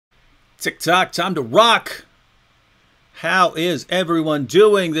Tick-tock, time to rock. How is everyone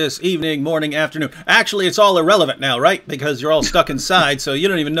doing this evening, morning, afternoon? Actually, it's all irrelevant now, right? Because you're all stuck inside, so you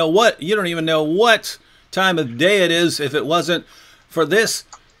don't even know what time of day it is if it wasn't for this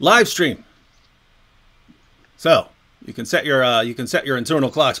live stream. So you can set your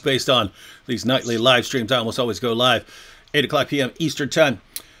internal clocks based on these nightly live streams. I almost always go live 8 o'clock p.m. Eastern time.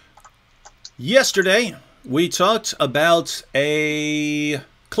 Yesterday we talked about a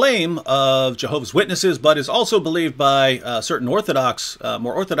claim of Jehovah's Witnesses, but is also believed by certain Orthodox,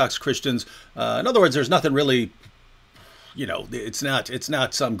 more Orthodox Christians. In other words, there's nothing really, you know, it's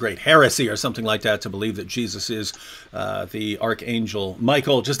not some great heresy or something like that to believe that Jesus is the Archangel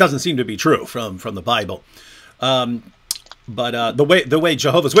Michael. It just doesn't seem to be true from the Bible. But the way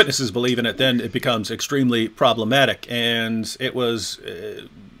Jehovah's Witnesses believe in it, then it becomes extremely problematic. And it was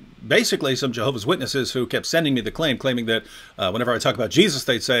basically some Jehovah's Witnesses who kept sending me the claim, claiming that whenever I talk about Jesus,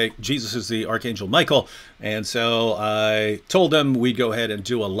 they'd say Jesus is the Archangel Michael. And so I told them we'd go ahead and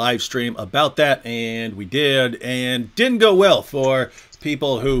do a live stream about that, and we did, and didn't go well for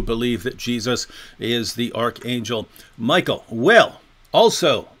people who believe that Jesus is the Archangel Michael. Well,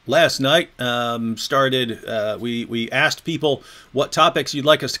 also last night we asked people what topics you'd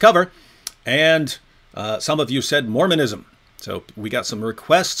like us to cover, and some of you said Mormonism. So we got some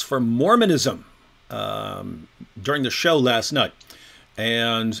requests for Mormonism during the show last night.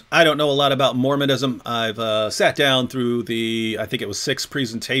 And I don't know a lot about Mormonism. I've sat down through I think it was 6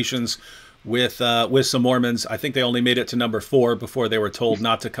 presentations with some Mormons. I think they only made it to number 4 before they were told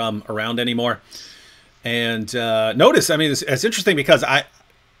not to come around anymore. And notice, I mean, it's interesting because I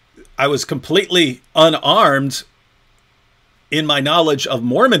was completely unarmed in my knowledge of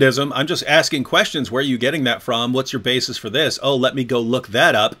Mormonism. I'm just asking questions. Where are you getting that from? What's your basis for this? Oh, let me go look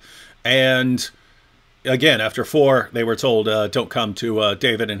that up. And again, after 4, they were told, don't come to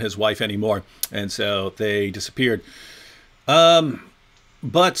David and his wife anymore. And so they disappeared.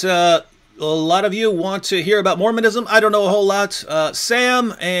 But a lot of you want to hear about Mormonism. I don't know a whole lot.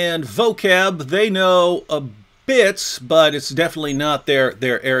 Sam and Vocab, they know a bit, but it's definitely not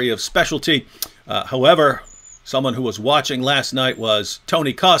their area of specialty. However, someone who was watching last night was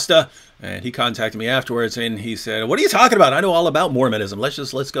Tony Costa, and he contacted me afterwards, and he said, "What are you talking about? I know all about Mormonism.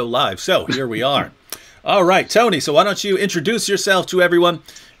 Let's go live." So here we are. All right, Tony. So why don't you introduce yourself to everyone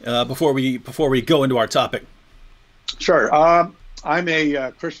before we go into our topic? Sure. I'm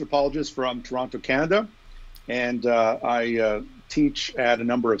a Christian apologist from Toronto, Canada, and I teach at a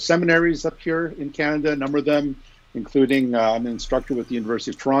number of seminaries up here in Canada. A number of them, including I'm an instructor with the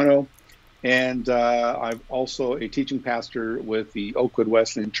University of Toronto. And I'm also a teaching pastor with the Oakwood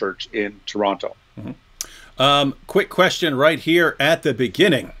Wesleyan Church in Toronto. Mm-hmm. Quick question right here at the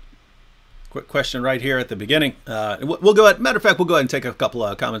beginning. We'll go ahead. Matter of fact, we'll go ahead and take a couple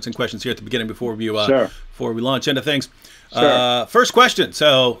of comments and questions here at the beginning before we launch into things. Sure. First question.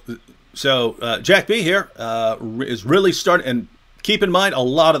 So Jack B here is really starting, and keep in mind, a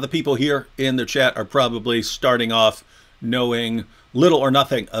lot of the people here in the chat are probably starting off knowing little or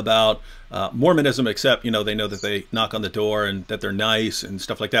nothing about Mormonism, except, you know, they know that they knock on the door and that they're nice and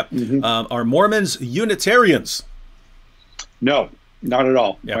stuff like that. Mm-hmm. Are Mormons Unitarians? No, not at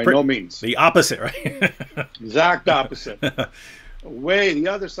all. Yeah, by no means. The opposite, right? Exact opposite. Way the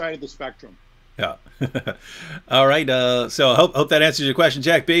other side of the spectrum. Yeah. All right. So I hope that answers your question,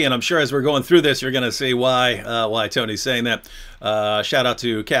 Jack B. And I'm sure as we're going through this, you're going to see why Tony's saying that. Shout out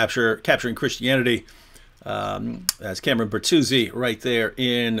to Capturing Christianity. That's Cameron Bertuzzi right there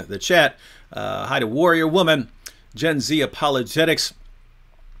in the chat. Hi to Warrior Woman, Gen Z Apologetics.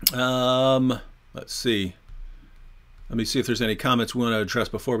 Let's see. Let me see if there's any comments we want to address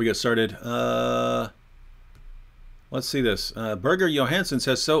before we get started. Let's see this. Berger Johansson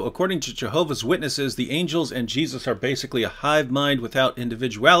says, so according to Jehovah's Witnesses, the angels and Jesus are basically a hive mind without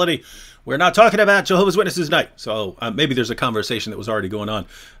individuality. We're not talking about Jehovah's Witnesses tonight. So maybe there's a conversation that was already going on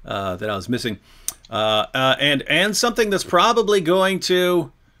that I was missing. And something that's probably going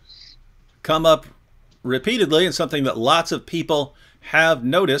to come up repeatedly, and something that lots of people have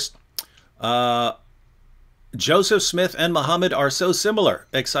noticed. Joseph Smith and Muhammad are so similar.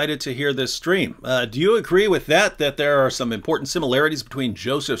 Excited to hear this stream. Do you agree with that there are some important similarities between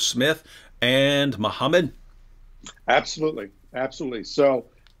Joseph Smith and Muhammad? Absolutely. Absolutely. So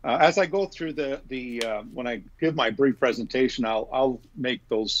as I go through when I give my brief presentation, I'll make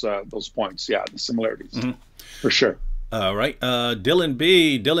those points. Yeah, the similarities, mm-hmm. For sure. All right. Dylan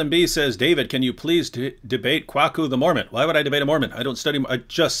B says, David, can you please debate Kwaku the Mormon? Why would I debate a Mormon? I don't study. I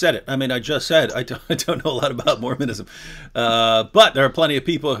just said it. I mean, I just said I don't know a lot about Mormonism. But there are plenty of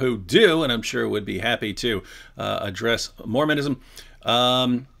people who do, and I'm sure would be happy to address Mormonism.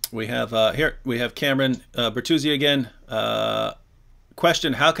 We have here we have Cameron Bertuzzi again.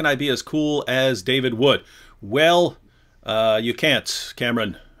 Question: how can I be as cool as David Wood? Well, you can't,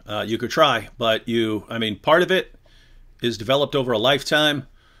 Cameron. You could try, but I mean, part of it is developed over a lifetime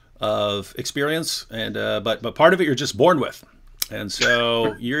of experience, and but part of it you're just born with, and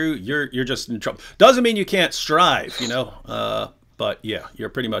so you're just in trouble. Doesn't mean you can't strive, you know. But yeah, you're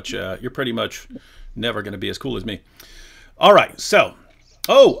pretty much never going to be as cool as me. All right, so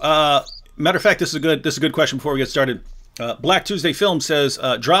matter of fact, this is a good question before we get started. Black Tuesday Film says,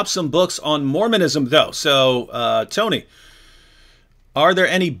 drop some books on Mormonism, though. So, Tony, are there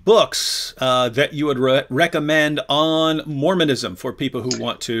any books that you would recommend on Mormonism for people who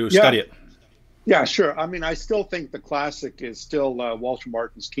want to study it? Yeah, sure. I mean, I still think the classic is still Walter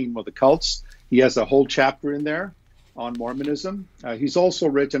Martin's Kingdom of the Cults. He has a whole chapter in there on Mormonism.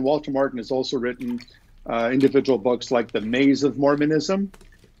 Walter Martin has also written individual books like The Maze of Mormonism.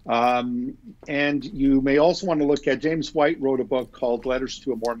 And you may also want to look at James White wrote a book called Letters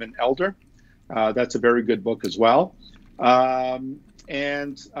to a Mormon Elder. That's a very good book as well.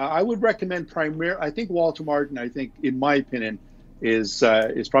 And I would recommend I think Walter Martin, in my opinion, is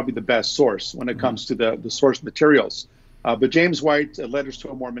probably the best source when it comes to the source materials. But James White, Letters to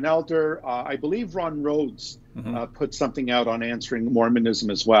a Mormon Elder, I believe Ron Rhodes put something out on answering Mormonism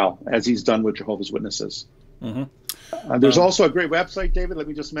as well, as he's done with Jehovah's Witnesses. There's also a great website, David. Let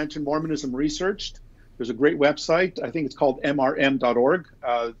me just mention Mormonism Researched. There's a great website. I think it's called mrm.org.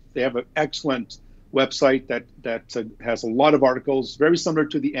 They have an excellent website that has a lot of articles, very similar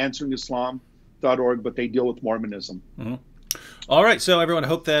to the answeringislam.org, but they deal with Mormonism. All right, so everyone,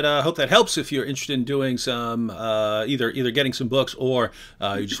 hope that helps. If you're interested in doing some either getting some books or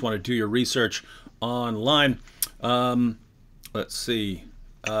you just want to do your research online. Let's see.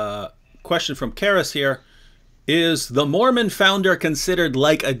 Question from Karis here. Is the Mormon founder considered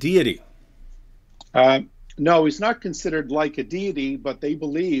like a deity? No, he's not considered like a deity, but they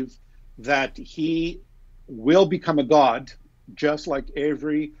believe that he will become a god, just like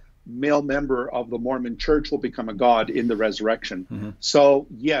every male member of the Mormon church will become a god in the resurrection. So,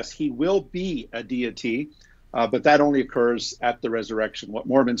 yes, he will be a deity, but that only occurs at the resurrection, what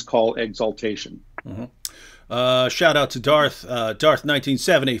Mormons call exaltation. Shout out to Darth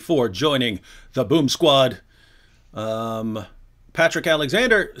 1970 for joining the Boom Squad. Patrick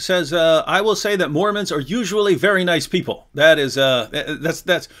Alexander says, I will say that Mormons are usually very nice people. That is,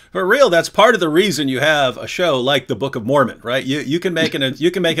 that's for real. That's part of the reason you have a show like the Book of Mormon, right? You can make an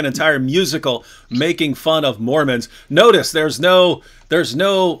entire musical making fun of Mormons. Notice there's no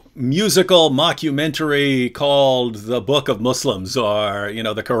musical mockumentary called The Book of Muslims or,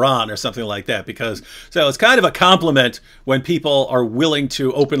 the Quran or something like that, so it's kind of a compliment when people are willing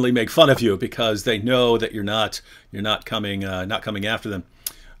to openly make fun of you because they know that you're not coming after them.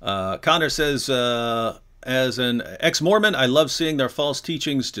 Connor says, as an ex-Mormon, I love seeing their false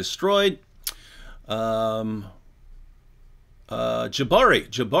teachings destroyed. Jabari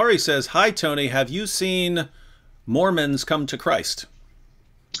says, hi, Tony, have you seen Mormons come to Christ?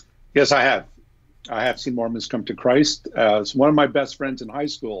 Yes, I have. I have seen Mormons come to Christ. So one of my best friends in high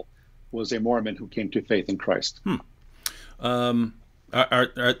school was a Mormon who came to faith in Christ. What's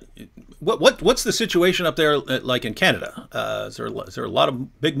the situation up there like in Canada? Is there a lot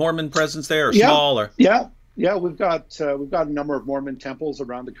of big Mormon presence there, or small? Or yeah. We've got a number of Mormon temples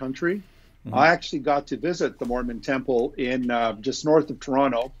around the country. I actually got to visit the Mormon temple in just north of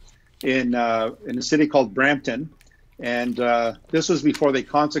Toronto, in a city called Brampton. And this was before they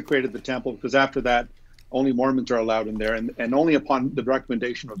consecrated the temple, because after that, only Mormons are allowed in there, and only upon the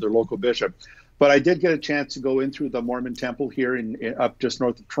recommendation of their local bishop. But I did get a chance to go in through the Mormon temple here up just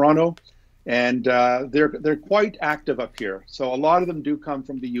north of Toronto, and they're quite active up here. So a lot of them do come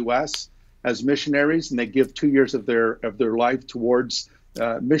from the U.S. as missionaries, and they give 2 years of their life towards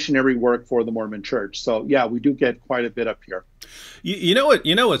missionary work for the Mormon Church. So yeah, we do get quite a bit up here. You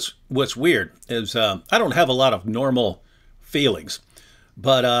know what's weird is I don't have a lot of normal feelings,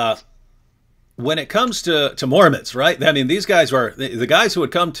 but when it comes to Mormons, right? I mean, these guys were the guys who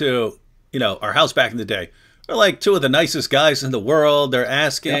would come to our house back in the day. They're like two of the nicest guys in the world. They're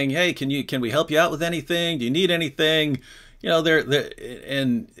asking, hey, can we help you out with anything? Do you need anything?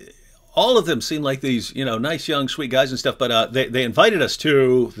 And all of them seem like these nice young sweet guys and stuff. But they invited us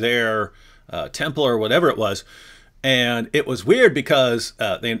to their temple or whatever it was. And it was weird because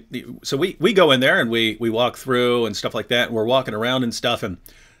so we go in there and we walk through and stuff like that, and we're walking around and stuff, and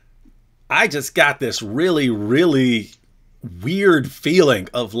I just got this really, really weird feeling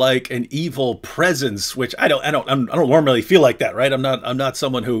of like an evil presence, which I don't normally feel like that, right? I'm not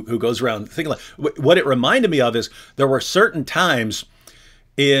someone who goes around thinking like. What it reminded me of is there were certain times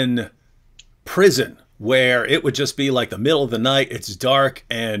in prison, where it would just be like the middle of the night, it's dark,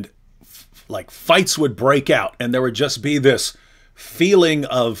 and like fights would break out, and there would just be this feeling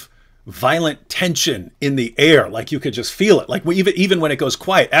of violent tension in the air. Like you could just feel it. Like even when it goes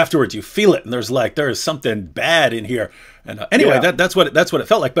quiet afterwards, you feel it, and there is something bad in here. And anyway, that's what it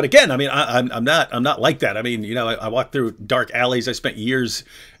felt like. But again, I mean, I'm not like that. I mean, I walked through dark alleys. I spent years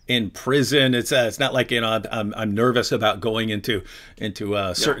in prison. It's not like I'm nervous about going into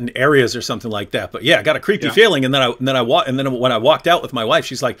certain areas or something like that. But yeah, I got a creepy feeling, and then when I walked out with my wife,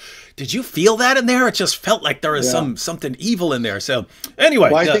 she's like, "Did you feel that in there? It just felt like there was something evil in there." So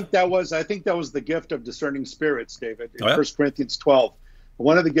anyway, well, I think that was the gift of discerning spirits, David. In 1 Corinthians 12,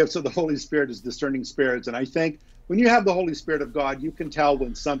 one of the gifts of the Holy Spirit is discerning spirits, and I think when you have the Holy Spirit of God, you can tell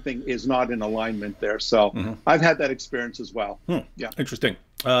when something is not in alignment there. So I've had that experience as well. Yeah, interesting.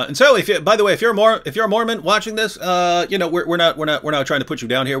 And so, by the way, if you're a Mormon watching this, we're not trying to put you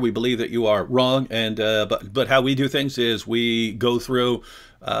down here. We believe that you are wrong, and but how we do things is we go through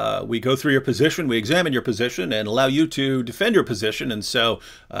your position, we examine your position, and allow you to defend your position. And so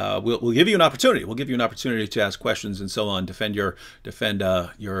we'll give you an opportunity. We'll give you an opportunity to ask questions and so on. Defend your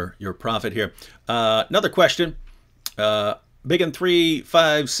prophet here. Another question. Biggin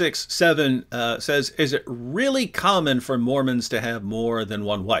 3567 says, is it really common for Mormons to have more than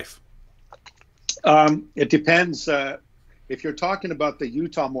one wife? It depends. If you're talking about the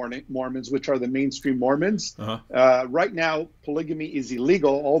Utah Mormons, which are the mainstream Mormons, right now polygamy is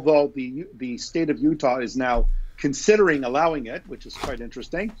illegal, although the state of Utah is now considering allowing it, which is quite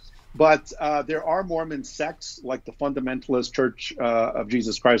interesting. But there are Mormon sects like the Fundamentalist Church of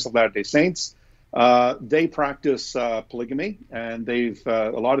Jesus Christ of Latter-day Saints. They practice polygamy, and a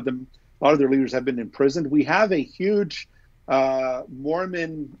lot of their leaders have been imprisoned. We have a huge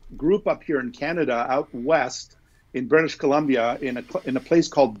Mormon group up here in Canada, out west in British Columbia, in a place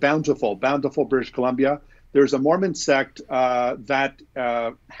called Bountiful, British Columbia. There's a Mormon sect that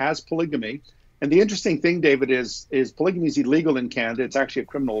has polygamy. And the interesting thing, David, is polygamy is illegal in Canada. It's actually a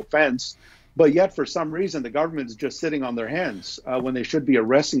criminal offense. But yet, for some reason, the government is just sitting on their hands when they should be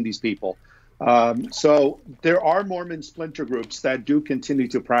arresting these people. So there are Mormon splinter groups that do continue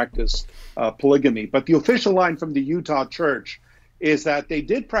to practice polygamy. But the official line from the Utah Church is that they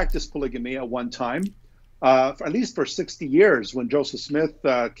did practice polygamy at one time, at least for 60 years, when Joseph Smith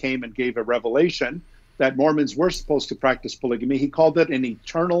came and gave a revelation that Mormons were supposed to practice polygamy. He called it an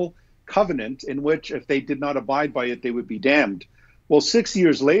eternal covenant in which if they did not abide by it, they would be damned. Well, 6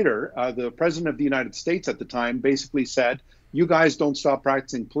 years later, the president of the United States at the time basically said, you guys don't stop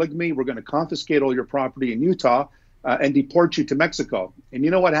practicing polygamy, we're going to confiscate all your property in Utah and deport you to Mexico. And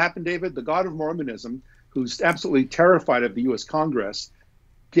you know what happened, David? The God of Mormonism, who's absolutely terrified of the U.S. Congress,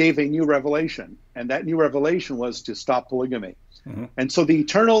 gave a new revelation. And that new revelation was to stop polygamy. And so the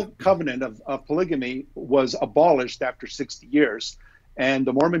eternal covenant of polygamy was abolished after 60 years. And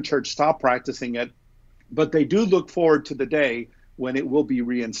the Mormon Church stopped practicing it. But they do look forward to the day when it will be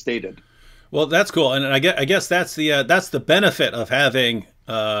reinstated. Well, that's cool, and I guess that's the benefit of having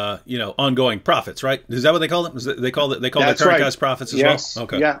ongoing prophets, right? Is that what they call them? They call the current guys prophets as well.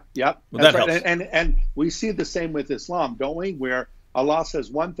 Okay. Yeah. Well, that helps. And we see the same with Islam, don't we? Where Allah says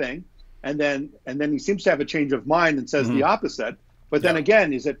one thing, and then he seems to have a change of mind and says the opposite. But then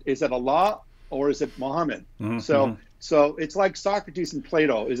again, is it Allah or is it Muhammad? So it's like Socrates and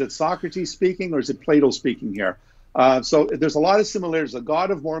Plato. Is it Socrates speaking or is it Plato speaking here? So there's a lot of similarities. The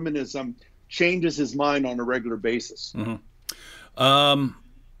God of Mormonism changes his mind on a regular basis.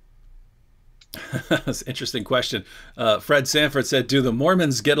 That's an interesting question. Fred Sanford said, do the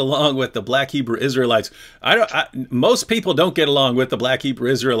Mormons get along with the Black Hebrew Israelites? Most people don't get along with the Black Hebrew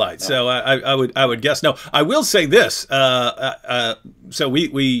Israelites. So I would guess no. I will say this. So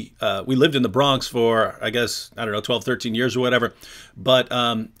we lived in the Bronx for, I guess, 12, 13 years or whatever. But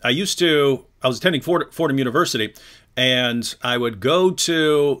I was attending Fordham University, and I would go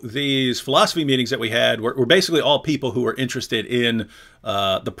to these philosophy meetings that we had. We're basically all people who were interested in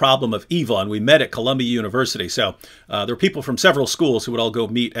the problem of evil, and we met at Columbia University. So there were people from several schools who would all go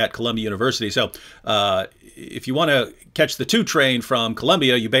meet at Columbia University. So if you want to catch the 2 train from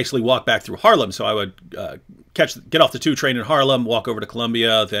Columbia, you basically walk back through Harlem. So I would get off the 2 train in Harlem, walk over to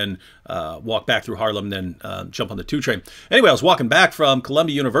Columbia, then walk back through Harlem, then jump on the 2 train. Anyway, I was walking back from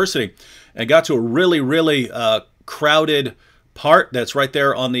Columbia University and got to a really, really crowded part that's right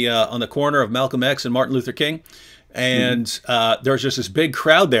there on the corner of Malcolm X and Martin Luther King. And there was just this big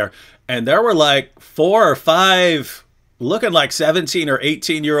crowd there. And there were like 4 or 5 looking like 17 or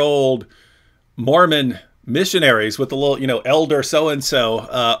 18-year-old Mormon missionaries with the little, elder so-and-so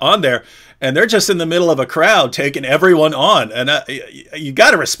on there. and they're just in the middle of a crowd taking everyone on. And you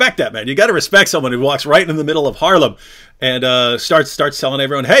got to respect that, man. You got to respect someone who walks right in the middle of Harlem and starts telling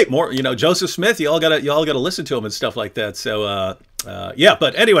everyone, hey, more, Joseph Smith, you all got to listen to him and stuff like that. So yeah,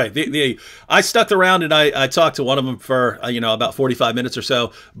 but anyway, I stuck around and I talked to one of them for about 45 minutes or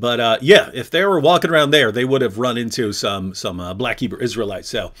so. But yeah, if they were walking around there, they would have run into some Black Hebrew Israelites.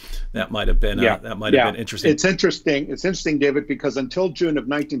 So that might have been have been interesting. It's interesting, David, because until June of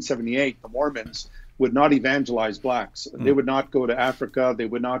 1978, the Mormons would not evangelize blacks. They would not go to Africa. They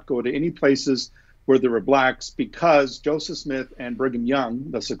would not go to any places where there were blacks, because Joseph Smith and Brigham Young,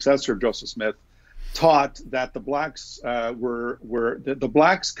 the successor of Joseph Smith, taught that the blacks the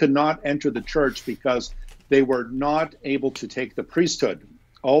blacks could not enter the church because they were not able to take the priesthood.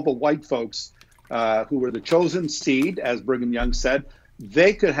 All the white folks who were the chosen seed, as Brigham Young said,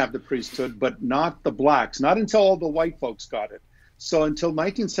 they could have the priesthood, but not the blacks. Not until all the white folks got it. So until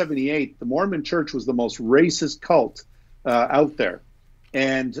 1978, the Mormon Church was the most racist cult out there.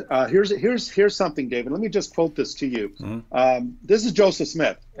 And here's something, David. Let me just quote this to you. This is Joseph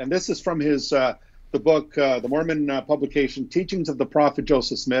Smith, and this is from his the book, the Mormon publication, Teachings of the Prophet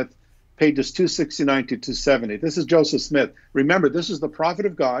Joseph Smith, pages 269 to 270. This is Joseph Smith. Remember, this is the prophet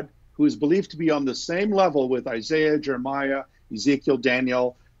of God who is believed to be on the same level with Isaiah, Jeremiah, Ezekiel,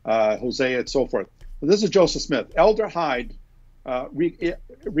 Daniel, Hosea, and so forth. This is Joseph Smith. Elder Hyde inquired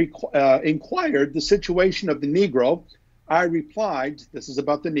the situation of the Negro. I replied, this is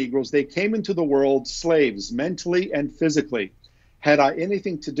about the Negroes, they came into the world slaves, mentally and physically. Had I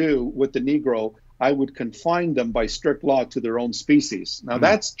anything to do with the Negro, I would confine them by strict law to their own species. Now,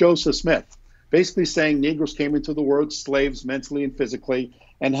 that's Joseph Smith, basically saying Negroes came into the world slaves, mentally and physically,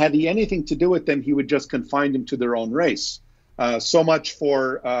 and had he anything to do with them, he would just confine them to their own race. So much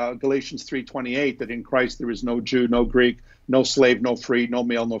for Galatians 3:28, that in Christ there is no Jew, no Greek, no slave, no free, no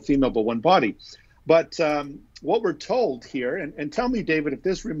male, no female, but one body. But what we're told here, and tell me, David, if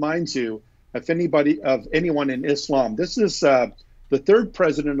this reminds you of anyone in Islam. This is the third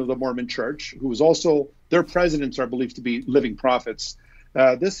president of the Mormon Church, who is also, their presidents are believed to be living prophets.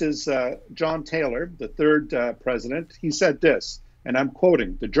 This is John Taylor, the third president. He said this, and I'm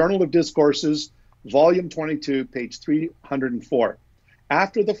quoting, the Journal of Discourses, Volume 22, page 304.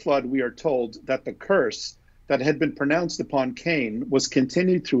 After the flood, we are told that the curse that had been pronounced upon Cain was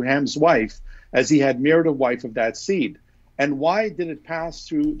continued through Ham's wife, as he had married a wife of that seed. And why did it pass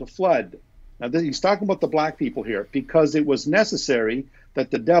through the flood? Now, he's talking about the black people here, because it was necessary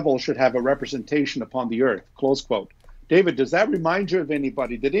that the devil should have a representation upon the earth, close quote. David, does that remind you of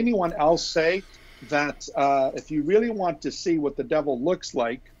anybody? Did anyone else say that if you really want to see what the devil looks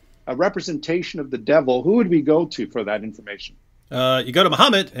like, a representation of the devil, who would we go to for that information? You go to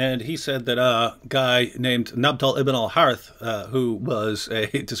Muhammad, and he said that a guy named Nabtal ibn al-Harith, who was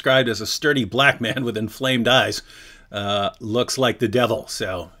described as a sturdy black man with inflamed eyes, looks like the devil.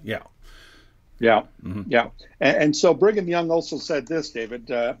 So, yeah. Yeah, yeah. And so Brigham Young also said this,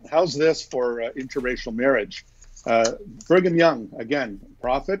 David. How's this for interracial marriage? Brigham Young, again,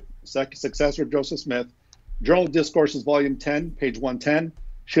 prophet, successor of Joseph Smith, Journal of Discourses, Volume 10, page 110.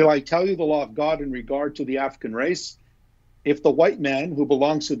 Shall I tell you the law of God in regard to the African race? If the white man who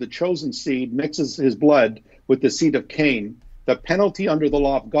belongs to the chosen seed mixes his blood with the seed of Cain, the penalty under the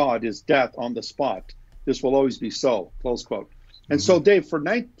law of God is death on the spot. This will always be so, close quote. And so, Dave,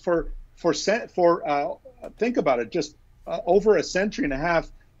 think about it, just over a century and a half,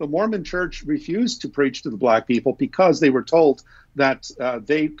 the Mormon Church refused to preach to the black people because they were told that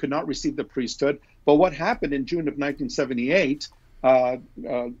they could not receive the priesthood. But what happened in June of 1978,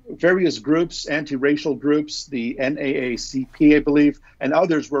 various groups, anti-racial groups, the NAACP, I believe, and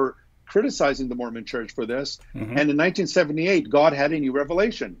others were criticizing the Mormon Church for this. And in 1978, God had a new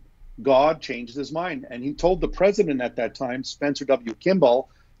revelation. God changed his mind, and he told the president at that time, Spencer W. Kimball,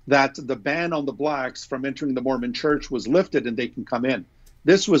 that the ban on the blacks from entering the Mormon Church was lifted and they can come in.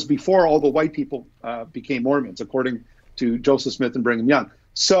 This was before all the white people became Mormons, according to Joseph Smith and Brigham Young.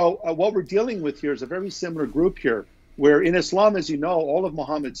 So what we're dealing with here is a very similar group here, where in Islam, as you know, all of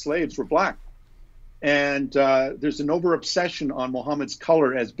Muhammad's slaves were black. And there's an over-obsession on Muhammad's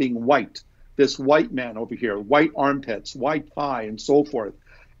color as being white. This white man over here, white armpits, white thigh, and so forth.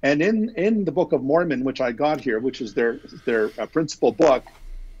 And in the Book of Mormon, which I got here, which is their principal book,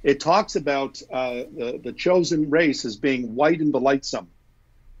 it talks about the chosen race as being white and delightsome.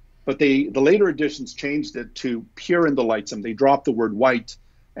 But the later editions changed it to pure and delightsome. They dropped the word white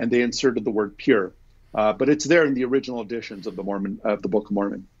and they inserted the word pure. But it's there in the original editions of the Book of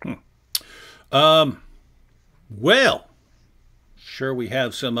Mormon. Well, sure we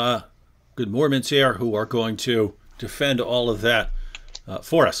have some good Mormons here who are going to defend all of that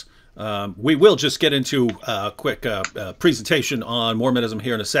for us. We will just get into a quick presentation on Mormonism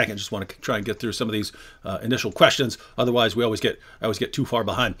here in a second. Just want to try and get through some of these initial questions. Otherwise, I always get too far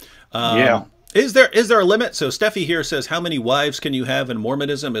behind. Yeah. Is there a limit? So Steffi here says, how many wives can you have in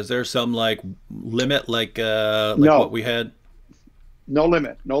Mormonism? Is there some limit no. What we had? No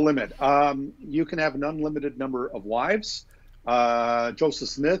limit. No limit. You can have an unlimited number of wives. Joseph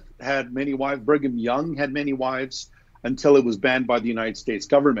Smith had many wives. Brigham Young had many wives until it was banned by the United States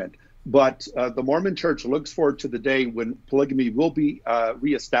government. But the Mormon Church looks forward to the day when polygamy will be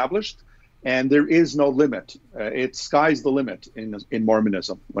reestablished, and there is no limit. It's sky's the limit in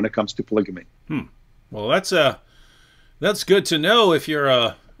Mormonism when it comes to polygamy. Well, that's good to know if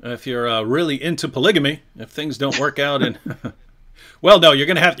you're really into polygamy. If things don't work out, and well, no, you're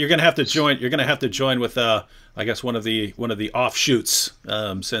gonna have to join with I guess one of the offshoots,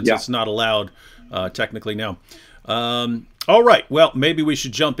 since it's not allowed technically now. All right. Well, maybe we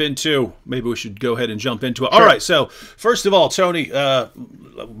should go ahead and jump into it. Sure. All right. So first of all, Tony,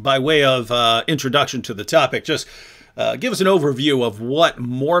 by way of introduction to the topic, just give us an overview of what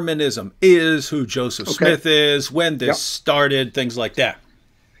Mormonism is, who Joseph Smith is, when this started, things like that.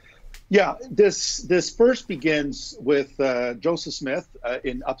 Yeah, this first begins with Joseph Smith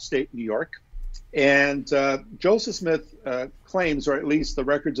in upstate New York. And Joseph Smith claims, or at least the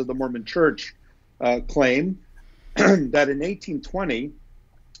records of the Mormon Church claim, that in 1820,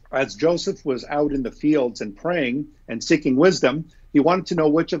 as Joseph was out in the fields and praying and seeking wisdom, he wanted to know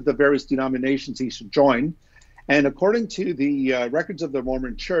which of the various denominations he should join. And according to the records of the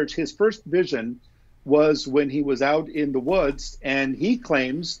Mormon Church, his first vision was when he was out in the woods, and he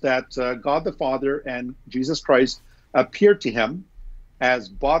claims that God the Father and Jesus Christ appeared to him as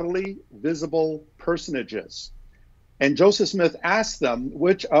bodily, visible personages. And Joseph Smith asked them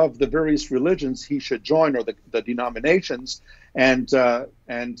which of the various religions he should join, or the denominations. And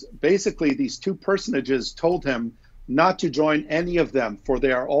basically, these two personages told him not to join any of them, for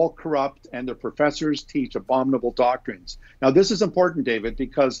they are all corrupt and their professors teach abominable doctrines. Now, this is important, David,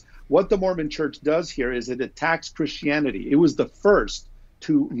 because what the Mormon Church does here is it attacks Christianity. It was the first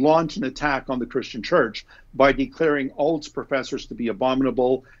to launch an attack on the Christian church by declaring all its professors to be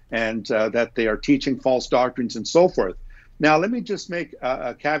abominable and that they are teaching false doctrines and so forth. Now, let me just make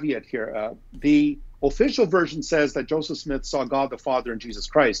a caveat here. The official version says that Joseph Smith saw God the Father and Jesus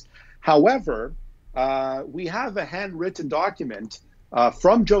Christ. However, we have a handwritten document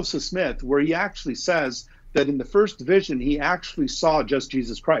from Joseph Smith where he actually says that in the first vision, he actually saw just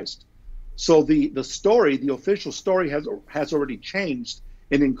Jesus Christ. So the official story has already changed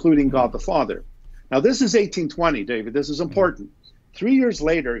in including God the Father. Now, this is 1820, David. This is important. 3 years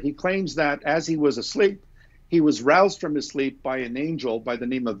later, he claims that as he was asleep, he was roused from his sleep by an angel by the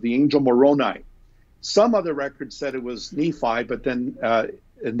name of the angel Moroni. Some other records said it was Nephi, but then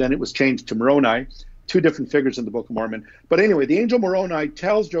it was changed to Moroni, two different figures in the Book of Mormon. But anyway, the angel Moroni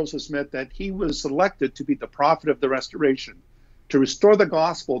tells Joseph Smith that he was selected to be the prophet of the restoration, to restore the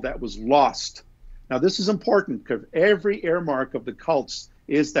gospel that was lost. Now, this is important because every earmark of the cults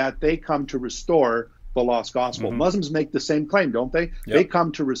is that they come to restore the lost gospel. Mm-hmm. Muslims make the same claim, don't they? Yep. They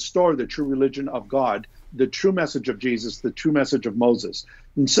come to restore the true religion of God, the true message of Jesus, the true message of Moses.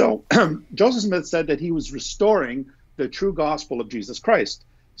 And so Joseph Smith said that he was restoring the true gospel of Jesus Christ.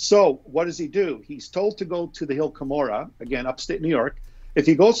 So what does he do? He's told to go to the Hill Cumorah, again, upstate New York. If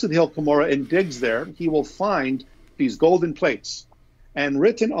he goes to the Hill Cumorah and digs there, he will find these golden plates. And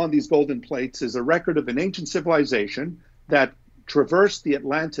written on these golden plates is a record of an ancient civilization that traversed the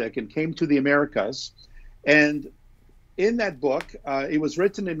Atlantic and came to the Americas. And in that book, it was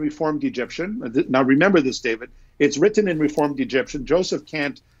written in Reformed Egyptian. Now, remember this, David. It's written in Reformed Egyptian. Joseph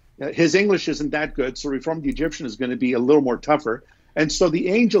can't, his English isn't that good, so Reformed Egyptian is going to be a little more tougher. And so the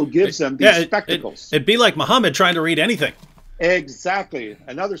angel gives them these spectacles. It'd be like Muhammad trying to read anything. Exactly.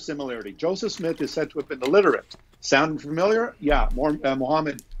 Another similarity. Joseph Smith is said to have been illiterate. Sound familiar? Yeah,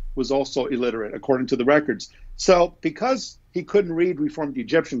 Muhammad was also illiterate, according to the records. So because he couldn't read Reformed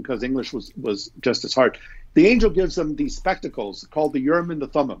Egyptian because English was just as hard, the angel gives them these spectacles called the Urim and the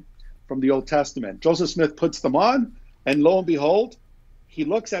Thummim from the Old Testament. Joseph Smith puts them on, and lo and behold, he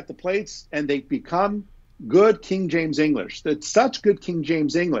looks at the plates, and they become good King James English. It's such good King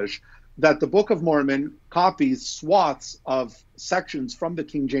James English that the Book of Mormon copies swaths of sections from the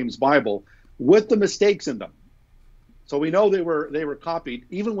King James Bible with the mistakes in them. So we know they were copied,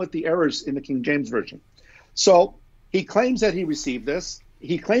 even with the errors in the King James Version. So he claims that he received this.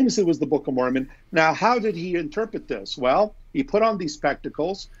 He claims it was the Book of Mormon. Now, how did he interpret this? Well, he put on these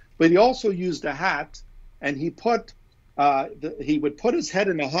spectacles, but he also used a hat, and he would put his head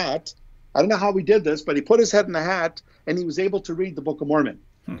in a hat. I don't know how he did this, but he put his head in a hat, and he was able to read the Book of Mormon.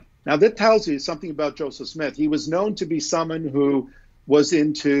 Now, that tells you something about Joseph Smith. He was known to be someone who was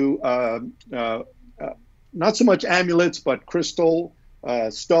into not so much amulets, but crystal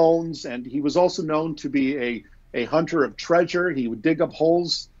stones. And he was also known to be a hunter of treasure. He would dig up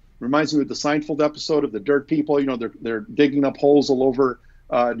holes. Reminds me of the Seinfeld episode of the Dirt People. You know, they're digging up holes all over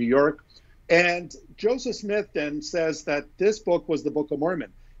New York. And Joseph Smith then says that this book was the Book of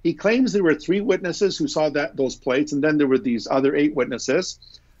Mormon. He claims there were 3 witnesses who saw those plates, and then there were these other 8 witnesses.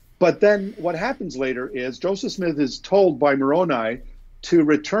 But then what happens later is Joseph Smith is told by Moroni to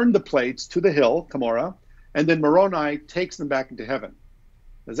return the plates to the hill, Cumorah, and then Moroni takes them back into heaven.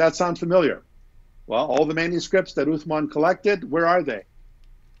 Does that sound familiar? Well, all the manuscripts that Uthman collected, where are they?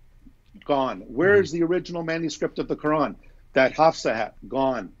 Gone. Where's the original manuscript of the Quran that Hafsa had?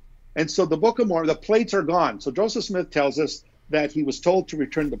 Gone. And so the Book of Mormon, the plates are gone. So Joseph Smith tells us that he was told to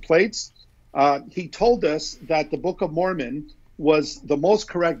return the plates. He told us that the Book of Mormon was the most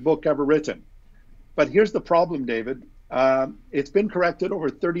correct book ever written. But here's the problem, David. It's been corrected over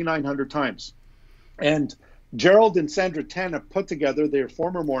 3,900 times. And Gerald and Sandra Tan have put together, they're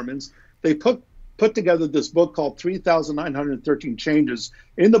former Mormons, they put together this book called 3,913 Changes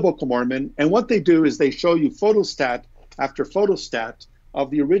in the Book of Mormon. And what they do is they show you photostat after photostat of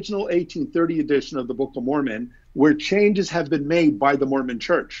the original 1830 edition of the Book of Mormon, where changes have been made by the Mormon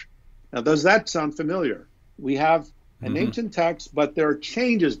Church. Now, does that sound familiar? We have an ancient text, but there are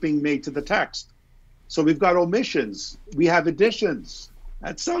changes being made to the text. So we've got omissions. We have additions.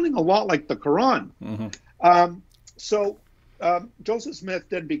 That's sounding a lot like the Quran. Joseph Smith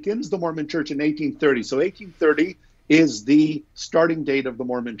then begins the Mormon Church in 1830. So 1830 is the starting date of the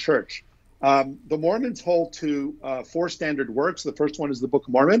Mormon Church. The Mormons hold to 4 standard works. The first one is the Book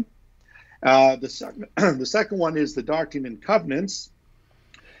of Mormon. The second one is the Doctrine and Covenants.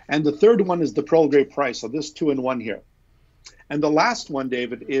 And the third one is the Pearl of Great Price. So this 2-in-1 here. And the last one,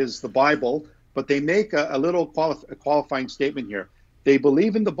 David, is the Bible, but they make a little qualifying statement here. They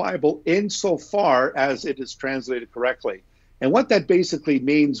believe in the Bible insofar as it is translated correctly. And what that basically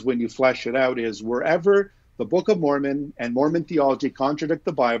means when you flesh it out is wherever the Book of Mormon and Mormon theology contradict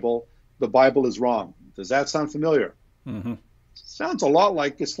the Bible is wrong. Does that sound familiar? Sounds a lot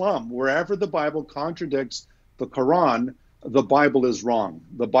like Islam. Wherever the Bible contradicts the Quran, the Bible is wrong.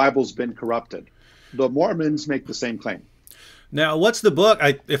 The Bible's been corrupted. The Mormons make the same claim. Now, what's the book?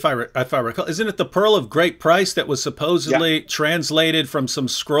 If I recall, isn't it the Pearl of Great Price that was supposedly translated from some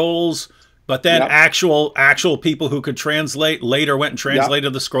scrolls, but then actual people who could translate later went and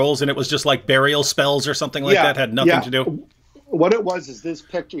translated the scrolls, and it was just like burial spells or something like that? Had nothing to do. What it was is this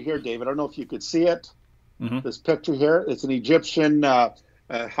picture here, David. I don't know if you could see it. This picture here. It's an Egyptian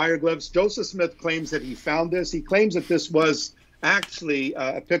hieroglyphs. Joseph Smith claims that he found this. He claims that this was actually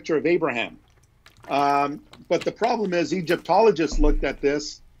a picture of Abraham. But the problem is Egyptologists looked at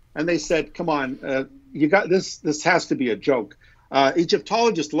this and they said, come on, you got this. This has to be a joke.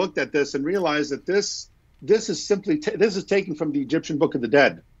 Egyptologists looked at this and realized that this is simply this is taken from the Egyptian Book of the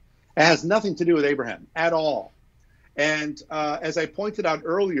Dead. It has nothing to do with Abraham at all. And as I pointed out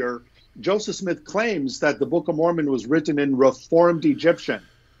earlier, Joseph Smith claims that the Book of Mormon was written in Reformed Egyptian.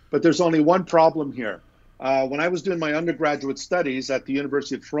 But there's only one problem here. When I was doing my undergraduate studies at the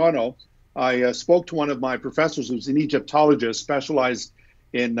University of Toronto, I spoke to one of my professors who's an Egyptologist, specialized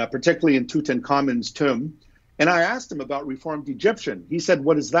in particularly in Tutankhamun's tomb. And I asked him about Reformed Egyptian. He said,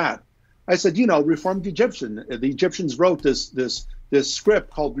 what is that? I said, Reformed Egyptian. The Egyptians wrote this script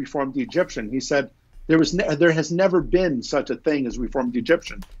called Reformed Egyptian. He said, there has never been such a thing as Reformed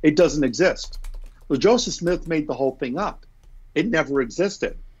Egyptian. It doesn't exist. Well, Joseph Smith made the whole thing up. It never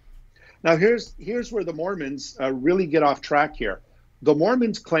existed. Now, here's where the Mormons really get off track here. The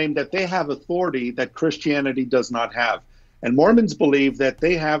Mormons claim that they have authority that Christianity does not have. And Mormons believe that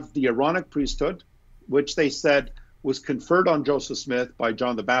they have the Aaronic priesthood, which they said was conferred on Joseph Smith by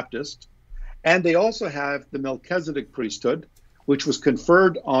John the Baptist. And they also have the Melchizedek priesthood, which was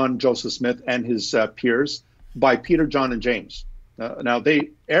conferred on Joseph Smith and his peers by Peter, John, and James.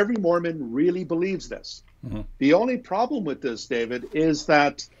 Every Mormon really believes this. The only problem with this, David, is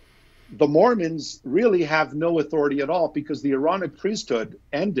that the Mormons really have no authority at all because the Aaronic priesthood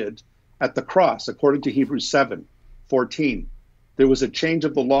ended at the cross, according to Hebrews 7:14. There was a change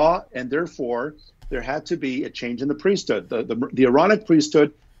of the law, and therefore there had to be a change in the priesthood. The Aaronic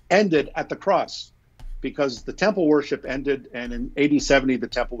priesthood ended at the cross because the temple worship ended, and in AD 70 the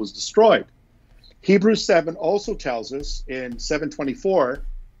temple was destroyed. Hebrews 7 also tells us in 7:24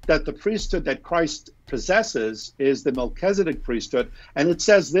 that the priesthood that Christ possesses is the Melchizedek priesthood. And it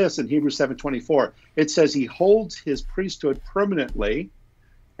says this in Hebrews 7:24. It says he holds his priesthood permanently.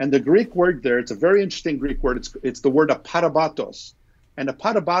 And the Greek word there, it's a very interesting Greek word. It's the word aparabatos. And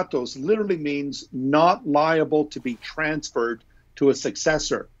apatabatos literally means not liable to be transferred to a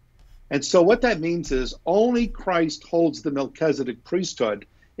successor. And so what that means is only Christ holds the Melchizedek priesthood.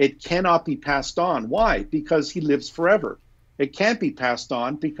 It cannot be passed on. Why? Because he lives forever. It can't be passed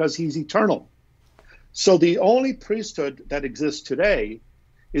on because he's eternal. So the only priesthood that exists today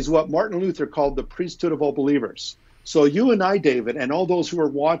is what Martin Luther called the priesthood of all believers. So you and I, David, and all those who are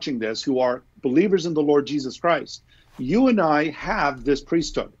watching this, who are believers in the Lord Jesus Christ, you and I have this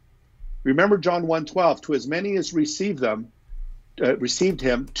priesthood. Remember John 1:12, to as many as received him,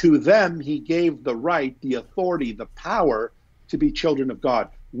 to them he gave the right, the authority, the power to be children of God.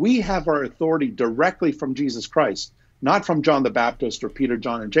 We have our authority directly from Jesus Christ, not from John the Baptist or Peter,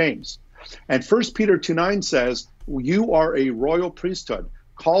 John, and James. And 1 Peter 2:9 says, you are a royal priesthood,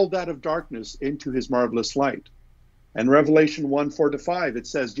 called out of darkness into his marvelous light. And Revelation 1:4-5, it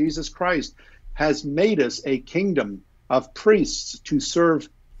says, Jesus Christ has made us a kingdom of priests to serve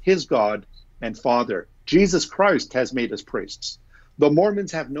his God and Father. Jesus Christ has made us priests. The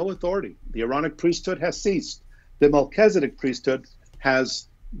Mormons have no authority. The Aaronic priesthood has ceased. The Melchizedek priesthood has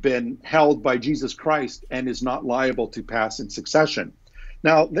been held by Jesus Christ and is not liable to pass in succession.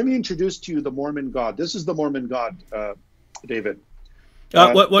 Now, let me introduce to you the Mormon God. This is the Mormon God, David.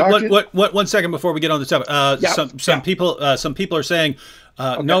 One second before we get on the topic. Some people are saying,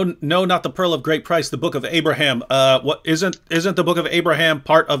 okay. No, not the Pearl of Great Price, the Book of Abraham. What isn't the Book of Abraham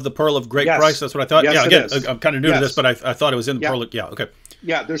part of the Pearl of Great Price? That's what I thought. Yes, again, I'm kind of new to this, but I thought it was in the Pearl. Okay.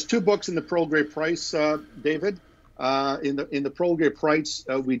 Yeah, there's two books in the Pearl of Great Price, David. In the Pearl of Great Price,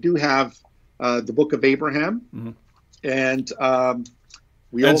 we do have the Book of Abraham, and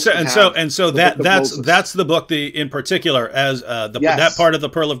that's the book in particular as that part of the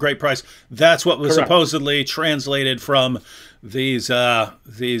Pearl of Great Price. That's what was supposedly translated from these I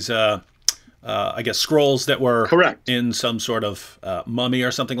guess scrolls that were in some sort of mummy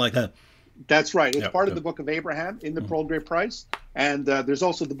or something like that. That's right. It's part of the Book of Abraham in the Pearl of Great Price, and there's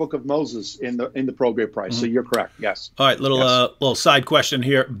also the Book of Moses in the Pearl of Great Price. So you're correct. Yes. All right. Little side question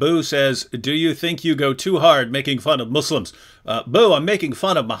here. Boo says, "Do you think you go too hard making fun of Muslims?" Boo, I'm making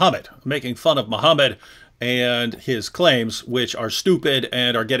fun of Muhammad. I'm making fun of Muhammad and his claims, which are stupid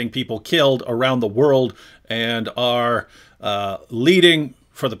and are getting people killed around the world and are leading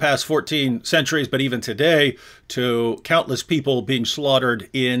for the past 14 centuries, but even today, to countless people being slaughtered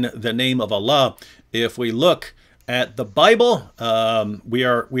in the name of Allah. If we look at the Bible, we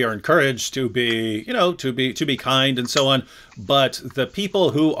are encouraged to be, to be kind and so on. But the people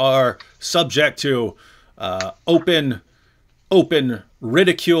who are subject to open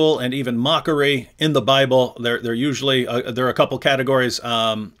ridicule and even mockery in the Bible, they're usually there are a couple categories.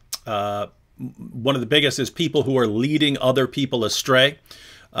 One of the biggest is people who are leading other people astray.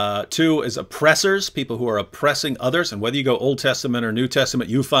 Two is oppressors, people who are oppressing others. And whether you go Old Testament or New Testament,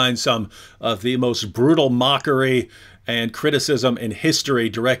 you find some of the most brutal mockery and criticism in history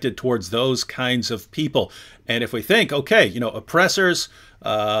directed towards those kinds of people. And if we think, okay, oppressors,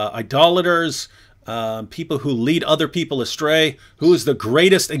 idolaters, people who lead other people astray, who is the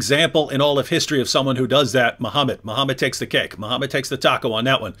greatest example in all of history of someone who does that? Muhammad. Muhammad takes the cake. Muhammad takes the taco on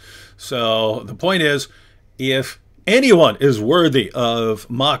that one. So the point is, if anyone is worthy of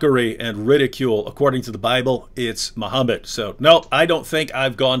mockery and ridicule according to the Bible, it's Muhammad. So no, I don't think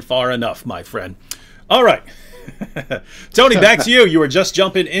I've gone far enough, my friend. All right. Tony, back to you. You were just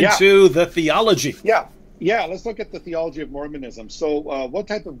jumping into the theology. Yeah, let's look at the theology of Mormonism. So what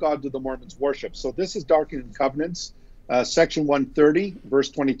type of God do the Mormons worship? So this is Doctrine and Covenants, section 130, verse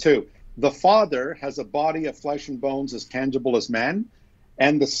 22. The Father has a body of flesh and bones as tangible as man,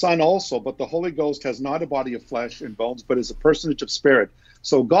 and the Son also, but the Holy Ghost has not a body of flesh and bones, but is a personage of spirit.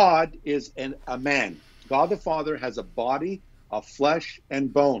 So God is a man. God the Father has a body of flesh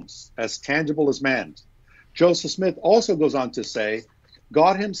and bones, as tangible as man. Joseph Smith also goes on to say,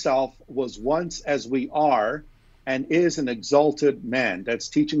 God himself was once as we are and is an exalted man. That's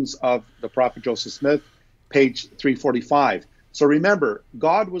Teachings of the Prophet Joseph Smith, page 345. So remember,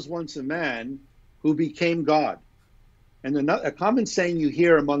 God was once a man who became God. And a common saying you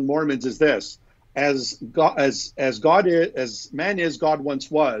hear among Mormons is this: as man is, God once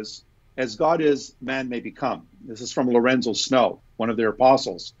was; as God is, man may become. This is from Lorenzo Snow, one of their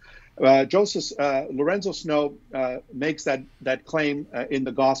apostles. Lorenzo Snow makes that claim in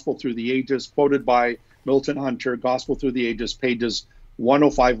the Gospel Through the Ages, quoted by Milton Hunter, Gospel Through the Ages, pages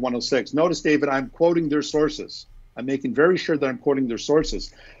 105, 106. Notice, David, I'm quoting their sources. I'm making very sure that I'm quoting their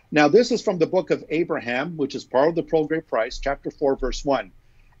sources. Now, this is from the book of Abraham, which is part of the Pearl of Great Price, chapter 4, verse 1.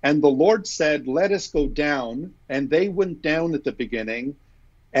 And the Lord said, let us go down. And they went down at the beginning.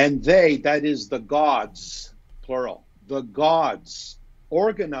 And they, that is the gods, plural, the gods,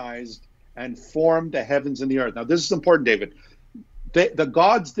 organized and formed the heavens and the earth. Now, this is important, David. The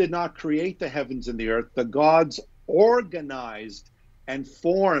gods did not create the heavens and the earth. The gods organized and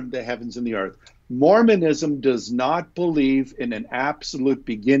formed the heavens and the earth. Mormonism does not believe in an absolute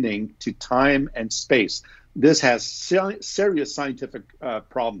beginning to time and space. This has serious scientific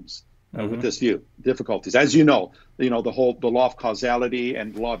problems with this view, difficulties. As you know, the law of causality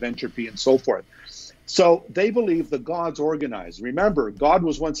and the law of entropy and so forth. So they believe the gods organized. Remember, God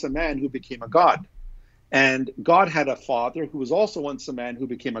was once a man who became a god. And God had a father who was also once a man who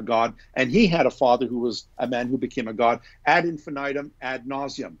became a god, and he had a father who was a man who became a god, ad infinitum, ad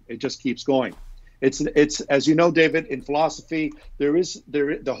nauseum. It just keeps going. It's as you know, David, in philosophy,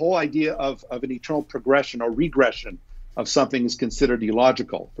 the whole idea of an eternal progression or regression of something is considered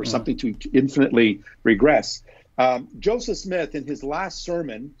illogical, for something to infinitely regress. Joseph Smith, in his last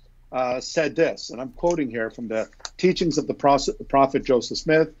sermon, said this, and I'm quoting here from the Teachings of the Prophet Joseph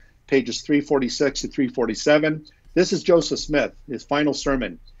Smith, pages 346 to 347. This is Joseph Smith, his final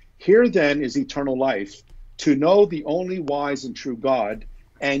sermon. Here then is eternal life, to know the only wise and true God,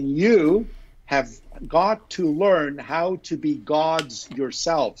 and you have got to learn how to be gods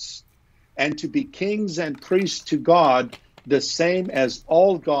yourselves, and to be kings and priests to God, the same as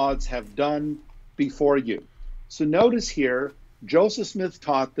all gods have done before you. So notice here, Joseph Smith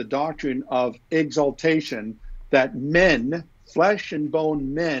taught the doctrine of exaltation, that men, flesh and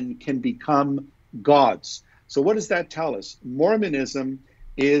bone men, can become gods. So what does that tell us? Mormonism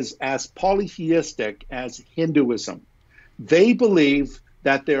is as polytheistic as Hinduism. They believe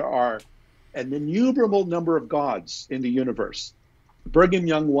that there are an innumerable number of gods in the universe. Brigham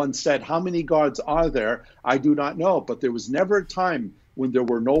Young once said, "How many gods are there? I do not know, but there was never a time when there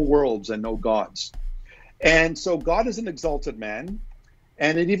were no worlds and no gods." And so God is an exalted man,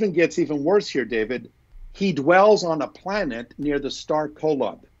 and it even gets even worse here, David. He dwells on a planet near the star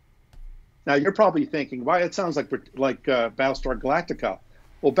Kolob. Now, you're probably thinking, why, it sounds like Battlestar Galactica.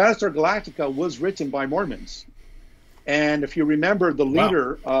 Well, Battlestar Galactica was written by Mormons. And if you remember, the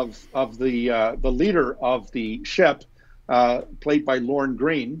leader of the ship, played by Lorne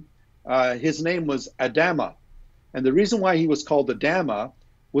Greene, his name was Adama. And the reason why he was called Adama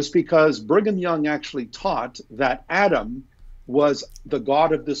was because Brigham Young actually taught that Adam was the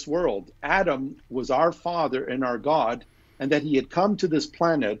God of this world. Adam was our father and our God, and that he had come to this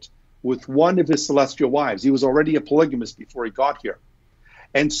planet with one of his celestial wives. He was already a polygamist before he got here.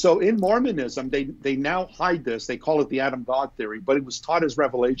 And so in Mormonism, they now hide this. They call it the Adam God theory, but it was taught as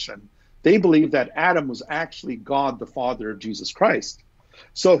revelation. They believe that Adam was actually God, the Father of Jesus Christ.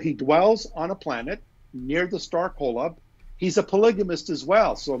 So he dwells on a planet near the star Kolob. He's a polygamist as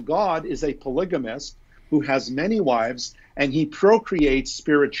well. So God is a polygamist who has many wives, and he procreates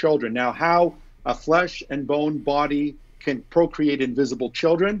spirit children. Now, how a flesh and bone body can procreate invisible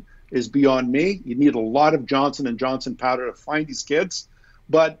children is beyond me. You need a lot of Johnson & Johnson powder to find these kids.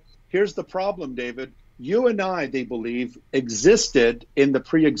 But here's the problem, David. You and I, they believe, existed in the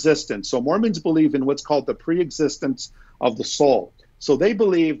pre-existence. So Mormons believe in what's called the pre-existence of the soul. So they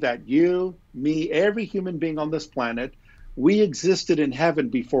believe that you, me, every human being on this planet, we existed in heaven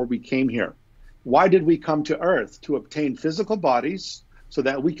before we came here. Why did we come to earth? To obtain physical bodies so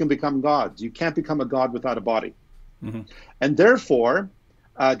that we can become gods. You can't become a god without a body. And therefore,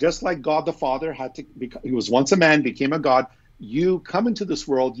 just like God the Father he was once a man, became a god, you come into this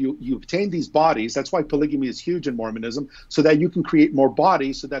world, you obtain these bodies. That's why polygamy is huge in Mormonism, so that you can create more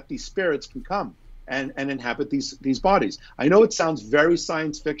bodies so that these spirits can come and inhabit these bodies. I know it sounds very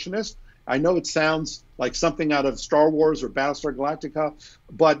science fictionist. I know it sounds like something out of Star Wars or Battlestar Galactica,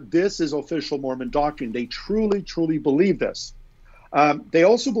 but this is official Mormon doctrine. They truly, truly believe this. They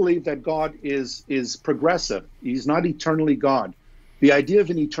also believe that God is progressive. He's not eternally God. The idea of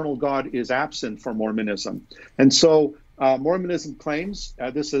an eternal God is absent from Mormonism. And so Mormonism claims,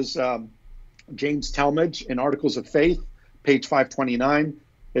 this is James Talmage in Articles of Faith, page 529.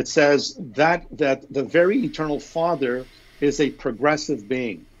 It says that the very eternal Father is a progressive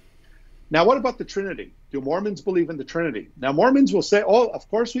being. Now, what about the Trinity? Do Mormons believe in the Trinity? Now, Mormons will say, oh, of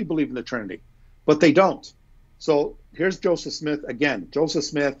course we believe in the Trinity, but they don't. So here's Joseph Smith again. Joseph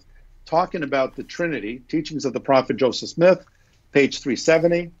Smith talking about the Trinity, Teachings of the Prophet Joseph Smith, page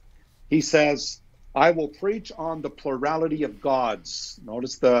 370. He says, I will preach on the plurality of gods.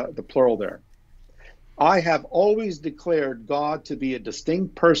 Notice the plural there. I have always declared God to be a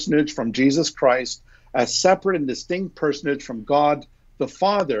distinct personage from Jesus Christ, a separate and distinct personage from God the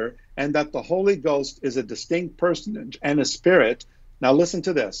Father, and that the Holy Ghost is a distinct personage and a spirit. Now listen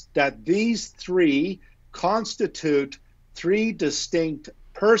to this, that these three constitute three distinct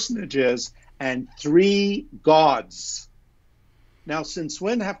personages and three gods. Now, since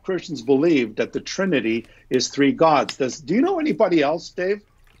when have Christians believed that the Trinity is three gods? Do you know anybody else, Dave,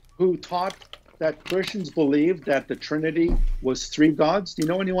 who taught that Christians believed that the Trinity was three gods? Do you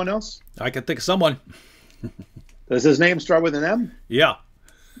know anyone else? I can think of someone. Does his name start with an M? Yeah.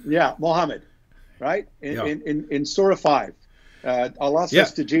 Yeah, Muhammad, right? In Surah 5, Allah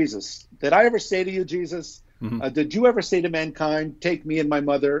says to Jesus, did I ever say to you, Jesus, did you ever say to mankind, take me and my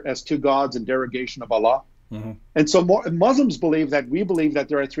mother as two gods in derogation of Allah? And so Muslims believe that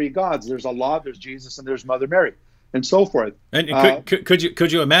there are three gods. There's Allah, there's Jesus, and there's Mother Mary, and so forth. And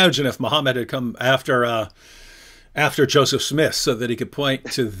could you imagine if Muhammad had come after Joseph Smith so that he could point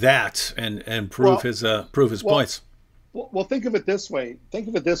to that and prove his points? Well, think of it this way.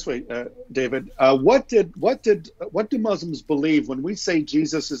 David. What do Muslims believe when we say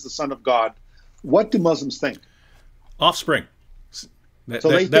Jesus is the Son of God? What do Muslims think? Offspring. So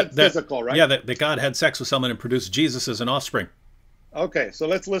they think physical, right? Yeah, that God had sex with someone and produced Jesus as an offspring. Okay, so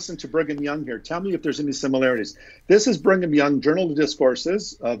let's listen to Brigham Young here. Tell me if there's any similarities. This is Brigham Young, Journal of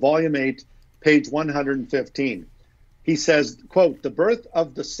Discourses, Volume 8, page 115. He says, quote, the birth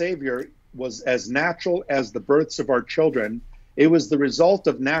of the Savior was as natural as the births of our children. It was the result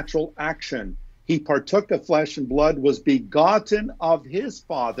of natural action. He partook of flesh and blood, was begotten of his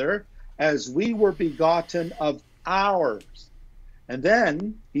Father, as we were begotten of ours. And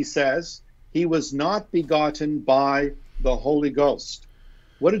then he says, he was not begotten by the Holy Ghost.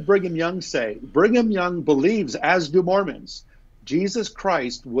 What did Brigham Young say? Brigham Young believes, as do Mormons, Jesus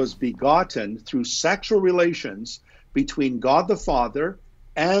Christ was begotten through sexual relations between God the Father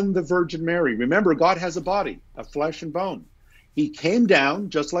and the Virgin Mary. Remember, God has a body, of flesh and bone. He came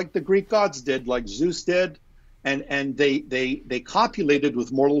down just like the Greek gods did, like Zeus did, and they copulated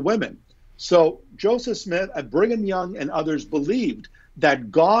with mortal women. So Joseph Smith, Brigham Young, and others believed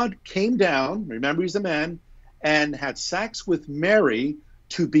that God came down, remember he's a man, and had sex with Mary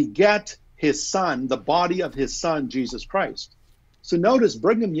to beget his son, the body of his son, Jesus Christ. So notice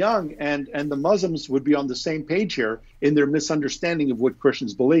Brigham Young and the Muslims would be on the same page here in their misunderstanding of what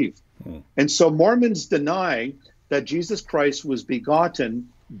Christians believe. And so Mormons deny that Jesus Christ was begotten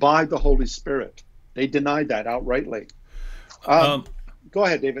by the Holy Spirit. They deny that outrightly. Go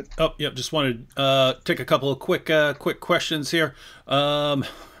ahead, David. Oh, yeah, just wanted to take a couple of quick questions here.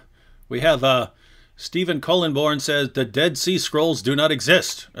 We have Stephen Cullenborn says the Dead Sea Scrolls do not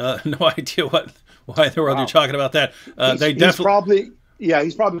exist. No idea why in the world you're talking about that.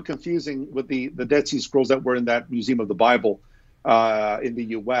 He's probably confusing with the Dead Sea Scrolls that were in that Museum of the Bible in the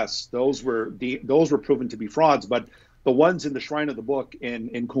U.S. Those were proven to be frauds, but the ones in the Shrine of the Book in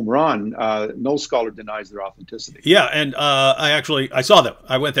Qumran, no scholar denies their authenticity. Yeah, and I saw them.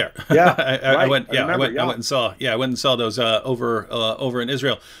 I went there. Yeah, I went and saw. Yeah, I went and saw those over in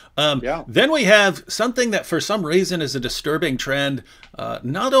Israel. Then we have something that for some reason is a disturbing trend,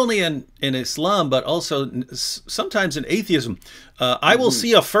 not only in Islam but also sometimes in atheism. I will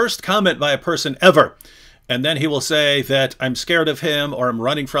see a first comment by a person ever, and then he will say that I'm scared of him, or I'm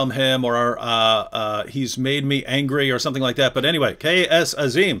running from him, or he's made me angry, or something like that. But anyway, K.S.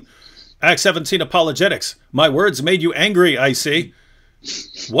 Azim, Acts 17 Apologetics. My words made you angry, I see.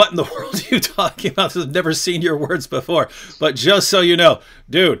 What in the world are you talking about? I've never seen your words before. But just so you know,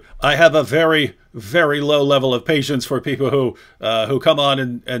 dude, I have a very, very low level of patience for people who come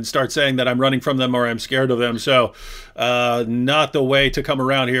on and start saying that I'm running from them or I'm scared of them. So not the way to come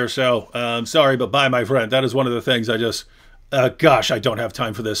around here. So I'm sorry, but bye, my friend. That is one of the things I just... gosh, I don't have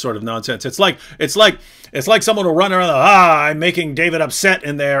time for this sort of nonsense. It's like someone will run around, I'm making David upset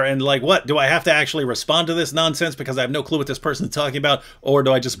in there, and like, what? Do I have to actually respond to this nonsense because I have no clue what this person is talking about, or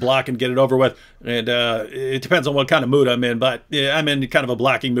do I just block and get it over with? And it depends on what kind of mood I'm in, but yeah, I'm in kind of a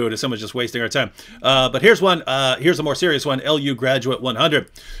blocking mood if someone's just wasting our time. But here's one. Here's a more serious one. LU Graduate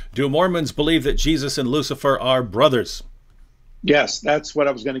 100. Do Mormons believe that Jesus and Lucifer are brothers? Yes, that's what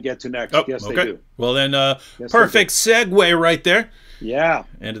I was going to get to next. Oh, yes, okay. They do. Well, then, perfect segue right there. Yeah.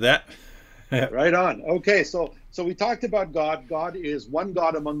 Into that. Right on. Okay, so we talked about God. God is one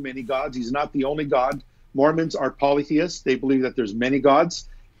God among many gods. He's not the only God. Mormons are polytheists. They believe that there's many gods,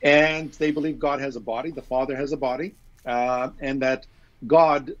 and they believe God has a body. The Father has a body, and that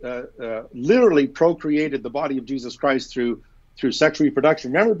God literally procreated the body of Jesus Christ through sexual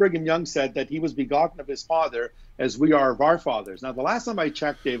reproduction. Remember, Brigham Young said that he was begotten of his Father as we are of our fathers. Now, the last time I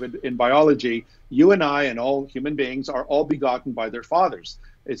checked, David, in biology, you and I and all human beings are all begotten by their fathers.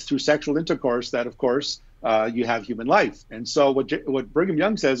 It's through sexual intercourse that, of course, you have human life. And so what Brigham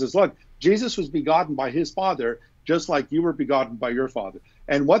Young says is, look, Jesus was begotten by his Father just like you were begotten by your Father.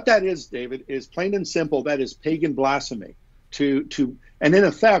 And what that is, David, is plain and simple, that is pagan blasphemy. And in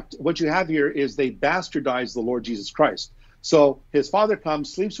effect, what you have here is they bastardize the Lord Jesus Christ. So his father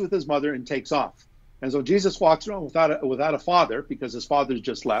comes, sleeps with his mother, and takes off. And so Jesus walks around without a father because his father's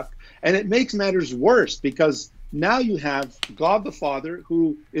just left. And it makes matters worse because now you have God the Father,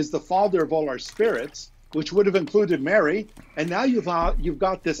 who is the father of all our spirits, which would have included Mary. And now you've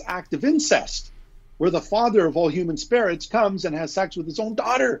got this act of incest where the father of all human spirits comes and has sex with his own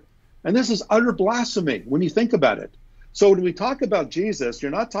daughter. And this is utter blasphemy when you think about it. So when we talk about Jesus,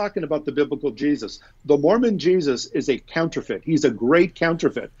 you're not talking about the biblical Jesus. The Mormon Jesus is a counterfeit. He's a great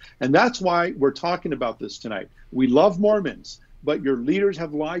counterfeit. And that's why we're talking about this tonight. We love Mormons, but your leaders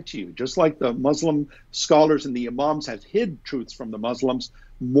have lied to you. Just like the Muslim scholars and the imams have hid truths from the Muslims,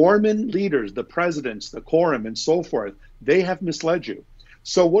 Mormon leaders, the presidents, the quorum, and so forth, they have misled you.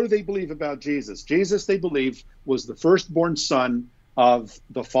 So what do they believe about Jesus? Jesus, they believe, was the firstborn son of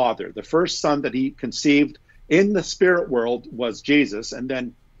the Father. The first son that he conceived in the spirit world was Jesus, and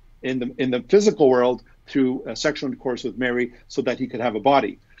then in the physical world through sexual intercourse with Mary, so that he could have a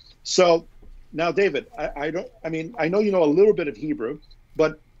body. So now, David, I know you know a little bit of Hebrew,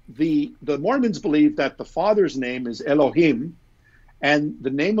 but the Mormons believe that the Father's name is Elohim, and the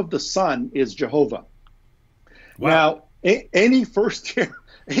name of the Son is Jehovah. Wow. Now, any first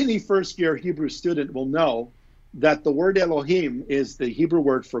year Hebrew student will know that the word Elohim is the Hebrew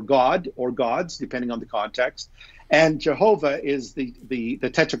word for God or gods, depending on the context, and Jehovah is the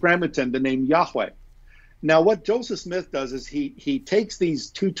tetragrammaton, the name Yahweh. Now, what Joseph Smith does is he takes these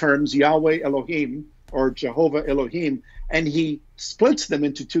two terms, Yahweh Elohim or Jehovah Elohim, and he splits them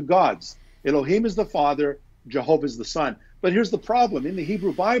into two gods. Elohim is the Father, Jehovah is the Son. But here's the problem. In the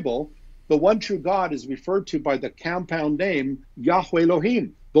Hebrew Bible, the one true God is referred to by the compound name Yahweh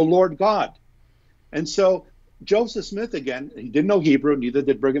Elohim, the Lord God. And so Joseph Smith, again, he didn't know Hebrew, neither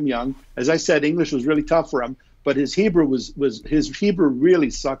did Brigham Young. As I said, English was really tough for him, but his Hebrew really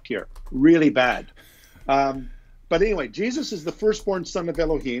sucked here, really bad. But anyway, Jesus is the firstborn son of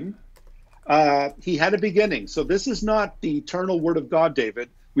Elohim. He had a beginning. So this is not the eternal word of God, David.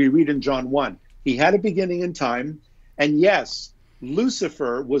 We read in John 1. He had a beginning in time. And yes,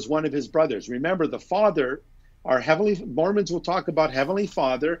 Lucifer was one of his brothers. Remember, the Father, Mormons will talk about Heavenly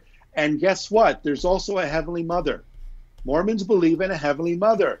Father. And guess what? There's also a Heavenly Mother. Mormons believe in a Heavenly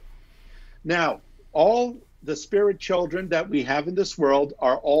Mother. Now, all the spirit children that we have in this world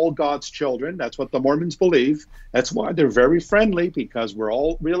are all God's children. That's what the Mormons believe. That's why they're very friendly, because we're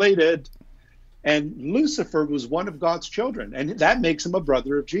all related. And Lucifer was one of God's children, and that makes him a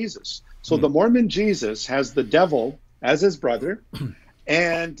brother of Jesus. So the Mormon Jesus has the devil as his brother.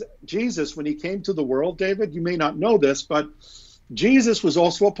 And Jesus, when he came to the world, David, you may not know this, but Jesus was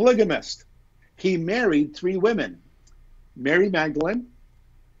also a polygamist. He married 3 women: Mary Magdalene,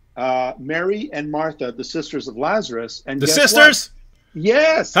 Mary and Martha, the sisters of Lazarus. And the sisters? What?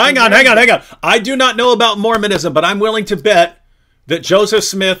 Yes. Hang on. I do not know about Mormonism, but I'm willing to bet that Joseph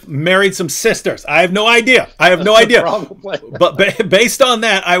Smith married some sisters. I have no idea. Probably. But based on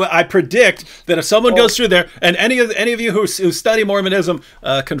that, I predict that if someone goes through there, and any of you who study Mormonism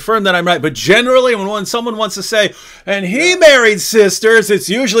confirm that I'm right. But generally, when someone wants to say, and he married sisters, it's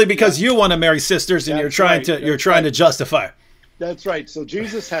usually because you want to marry sisters, and you're trying to justify. That's right. So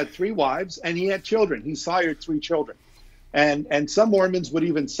Jesus had 3 wives, and he had children. He sired 3 children. And some Mormons would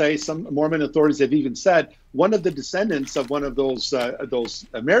even say, some Mormon authorities have even said, one of the descendants of one of those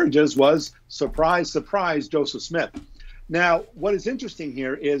marriages was, surprise, surprise, Joseph Smith. Now, what is interesting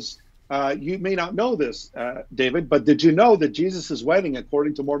here is, you may not know this, David, but did you know that Jesus' wedding,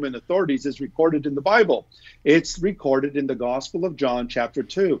 according to Mormon authorities, is recorded in the Bible? It's recorded in the Gospel of John, chapter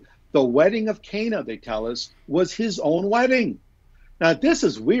 2. The wedding of Cana, they tell us, was his own wedding. Now, this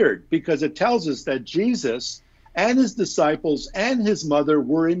is weird because it tells us that Jesus and his disciples and his mother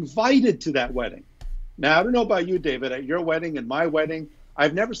were invited to that wedding. Now, I don't know about you, David, at your wedding and my wedding,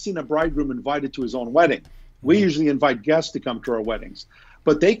 I've never seen a bridegroom invited to his own wedding. We usually invite guests to come to our weddings.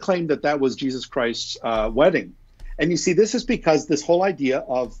 But they claim that that was Jesus Christ's wedding. And you see, this is because this whole idea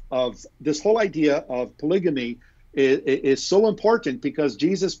of polygamy is so important, because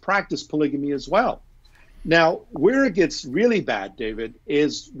Jesus practiced polygamy as well. Now, where it gets really bad, David,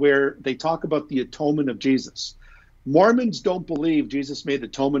 is where they talk about the atonement of Jesus. Mormons don't believe Jesus made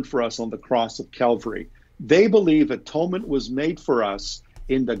atonement for us on the cross of Calvary. They believe atonement was made for us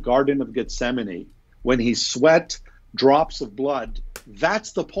in the Garden of Gethsemane when he sweat drops of blood.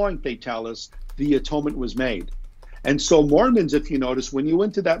 That's the point, they tell us, the atonement was made. And so Mormons, if you notice, when you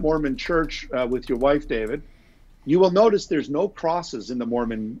went to that Mormon church with your wife, David, you will notice there's no crosses in the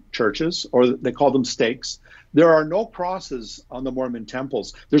Mormon churches, or they call them stakes. There are no crosses on the Mormon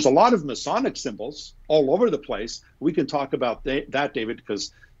temples. There's a lot of Masonic symbols all over the place. We can talk about that, David,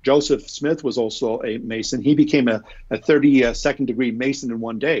 because Joseph Smith was also a Mason. He became a 32nd degree Mason in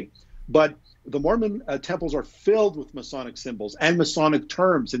one day. But the Mormon temples are filled with Masonic symbols and Masonic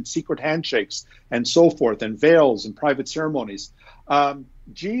terms and secret handshakes and so forth, and veils and private ceremonies.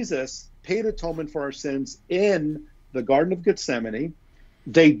 Jesus paid atonement for our sins in the Garden of Gethsemane.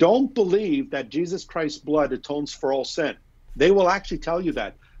 They don't believe that Jesus Christ's blood atones for all sin. They will actually tell you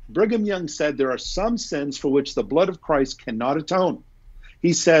that. Brigham Young said there are some sins for which the blood of Christ cannot atone.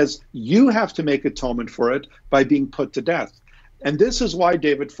 He says you have to make atonement for it by being put to death. And this is why,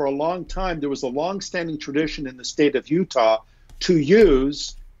 David, for a long time, there was a long-standing tradition in the state of Utah to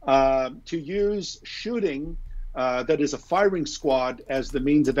use shooting, that is a firing squad, as the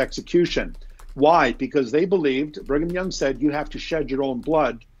means of execution. Why? Because they believed, Brigham Young said, you have to shed your own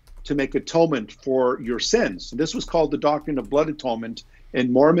blood to make atonement for your sins. This was called the doctrine of blood atonement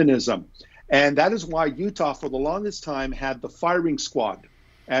in Mormonism. And that is why Utah, for the longest time, had the firing squad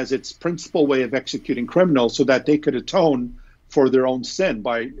as its principal way of executing criminals so that they could atone for their own sin,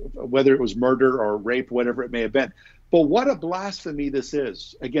 by whether it was murder or rape, whatever it may have been. But what a blasphemy this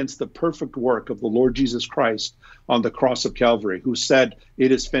is against the perfect work of the Lord Jesus Christ on the cross of Calvary, who said,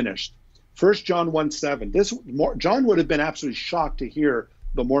 it is finished. 1 John 1:7. John would have been absolutely shocked to hear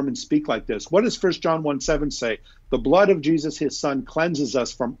the Mormons speak like this. What does 1 John 1:7 say? The blood of Jesus, his son, cleanses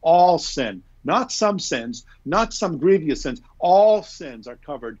us from all sin. Not some sins, not some grievous sins. All sins are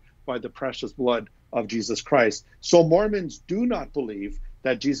covered by the precious blood of Jesus Christ. So Mormons do not believe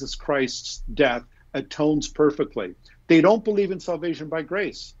that Jesus Christ's death atones perfectly. They don't believe in salvation by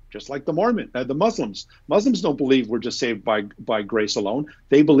grace, just like the Muslims. Muslims don't believe we're just saved by grace alone.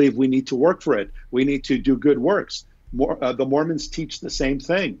 They believe we need to work for it. We need to do good works. The Mormons teach the same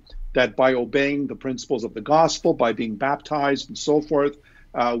thing, that by obeying the principles of the gospel, by being baptized and so forth,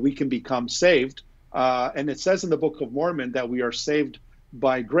 we can become saved. And it says in the Book of Mormon that we are saved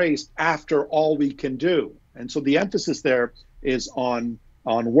by grace after all we can do. And so the emphasis there is on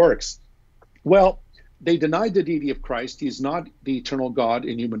works. Well, they denied the deity of Christ. He's not the eternal God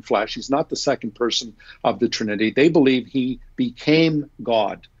in human flesh. He's not the second person of the Trinity. They believe he became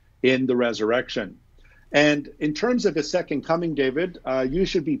God in the resurrection. And in terms of his second coming, David, you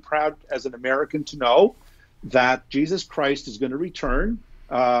should be proud as an American to know that Jesus Christ is going to return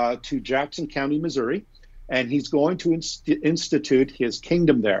to Jackson County, Missouri, and he's going to institute his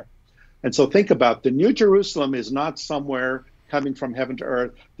kingdom there. And so think about, the New Jerusalem is not somewhere coming from heaven to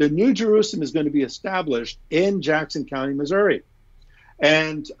earth. The New Jerusalem is going to be established in Jackson County, Missouri.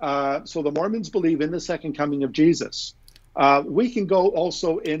 And so the Mormons believe in the second coming of Jesus. We can go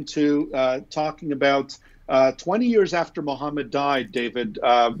also into talking about 20 years after Muhammad died, David.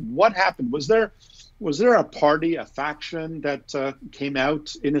 What happened? Was there a party, a faction that came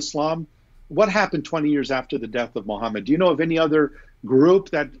out in Islam? What happened 20 years after the death of Muhammad? Do you know of any other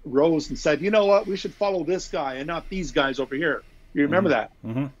group that rose and said, you know what, we should follow this guy and not these guys over here? You remember that?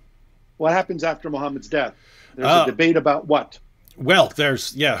 Mm-hmm. What happens after Muhammad's death? There's a debate about what? Well,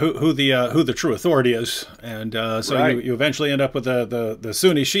 there's who the true authority is, and so right. you eventually end up with the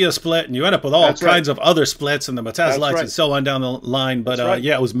Sunni Shia split, and you end up with all kinds of other splits and the Mutazilites and so on down the line. But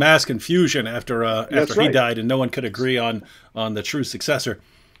it was mass confusion after he died, and no one could agree on the true successor.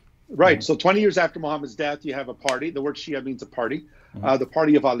 Right. Mm-hmm. So 20 years after Muhammad's death, you have a party. The word Shia means a party. Mm-hmm. The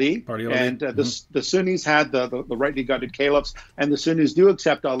party of Ali. And the Sunnis had the rightly guided caliphs, and the Sunnis do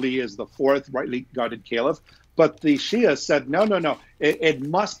accept Ali as the fourth rightly guided caliph. But the Shia said, no. It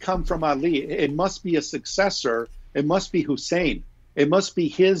must come from Ali. It must be a successor. It must be Hussein. It must be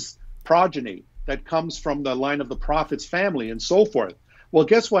his progeny that comes from the line of the Prophet's family and so forth. Well,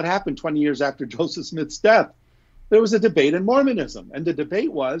 guess what happened 20 years after Joseph Smith's death? There was a debate in Mormonism. And the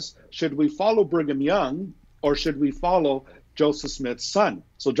debate was, should we follow Brigham Young or should we follow Joseph Smith's son?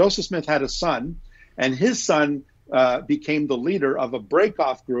 So Joseph Smith had a son, and his son became the leader of a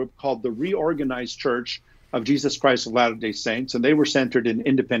breakoff group called the Reorganized Church of Jesus Christ of Latter-day Saints, and they were centered in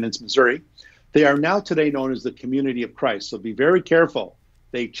Independence, Missouri. They are now today known as the Community of Christ. So be very careful.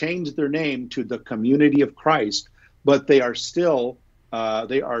 They changed their name to the Community of Christ, but they are still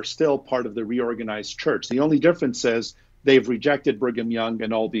part of the Reorganized Church. The only difference is they've rejected Brigham Young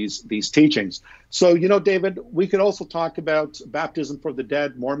and all these teachings. So, David, we could also talk about baptism for the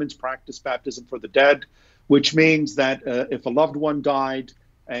dead. Mormons practice baptism for the dead, which means that if a loved one died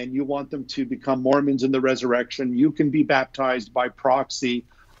and you want them to become Mormons in the resurrection, you can be baptized by proxy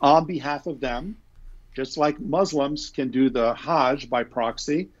on behalf of them, just like Muslims can do the Hajj by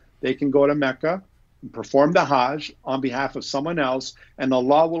proxy. They can go to Mecca and perform the Hajj on behalf of someone else, and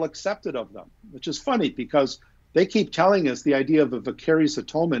Allah will accept it of them, which is funny because they keep telling us the idea of a vicarious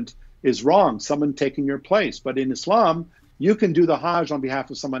atonement is wrong, someone taking your place. But in Islam, you can do the Hajj on behalf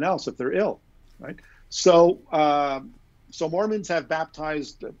of someone else if they're ill, right? So, so Mormons have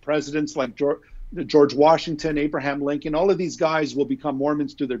baptized presidents like George Washington, Abraham Lincoln. All of these guys will become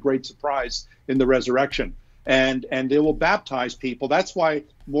Mormons to their great surprise in the resurrection. And they will baptize people. That's why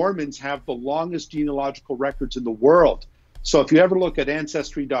Mormons have the longest genealogical records in the world. So if you ever look at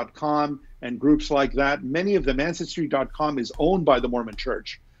Ancestry.com and groups like that, many of them, Ancestry.com is owned by the Mormon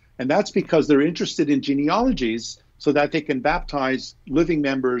Church. And that's because they're interested in genealogies so that they can baptize living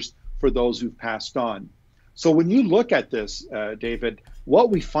members for those who've passed on. So when you look at this, David, what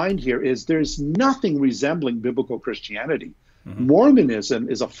we find here is there's nothing resembling biblical Christianity. Mm-hmm. Mormonism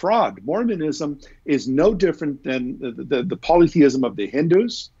is a fraud. Mormonism is no different than the polytheism of the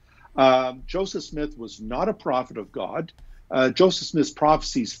Hindus. Joseph Smith was not a prophet of God. Joseph Smith's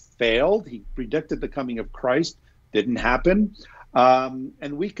prophecies failed. He predicted the coming of Christ. Didn't happen.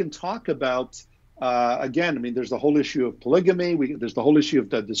 And we can talk about, again, I mean, there's the whole issue of polygamy. There's the whole issue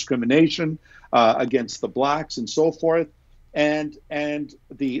of the discrimination against the blacks and so forth. And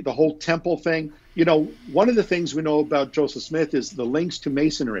the whole temple thing. You know, one of the things we know about Joseph Smith is the links to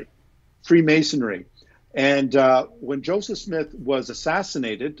Masonry, Freemasonry. And when Joseph Smith was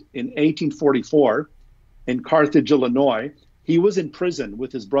assassinated in 1844 in Carthage, Illinois, he was in prison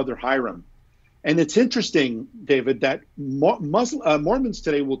with his brother Hiram. And it's interesting, David, that Mormons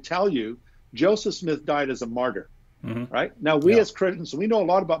today will tell you Joseph Smith died as a martyr, right? Now, we as Christians, we know a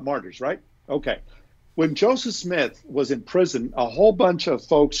lot about martyrs, right? Okay. When Joseph Smith was in prison, a whole bunch of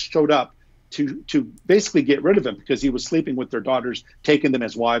folks showed up to basically get rid of him because he was sleeping with their daughters, taking them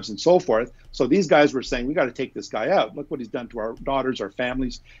as wives and so forth. So these guys were saying, we got to take this guy out. Look what he's done to our daughters, our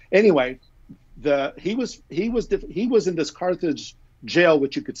families. Anyway, he was in this Carthage jail,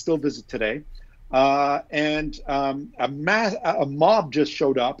 which you could still visit today. And a mob just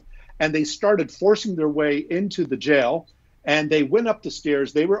showed up and they started forcing their way into the jail. And they went up the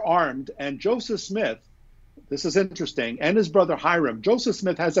stairs. They were armed. And Joseph Smith, this is interesting, and his brother Hiram, Joseph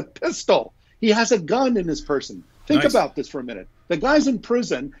Smith has a pistol. He has a gun in his person. Think about this for a minute. The guy's in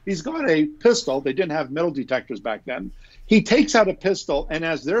prison. He's got a pistol. They didn't have metal detectors back then. He takes out a pistol, and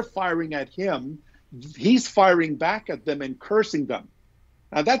as they're firing at him, he's firing back at them and cursing them.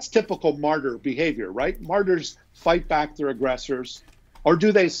 Now, that's typical martyr behavior, right? Martyrs fight back their aggressors. Or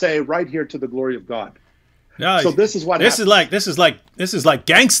do they say, right here to the glory of God? No, so this is what this happens. This is like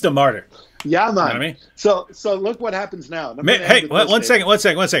gangsta martyr. Yeah, man. You know what I mean? So look what happens now. Hey, one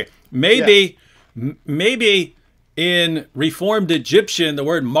second. Maybe in Reformed Egyptian the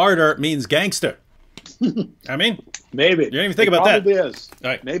word martyr means gangster. I mean, maybe. You didn't even think about that. Probably is.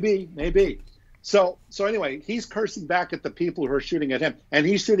 Right. Maybe. So anyway, he's cursing back at the people who are shooting at him, and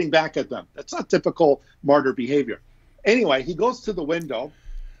he's shooting back at them. That's not typical martyr behavior. Anyway, he goes to the window,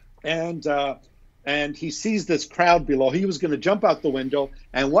 and he sees this crowd below. He was going to jump out the window.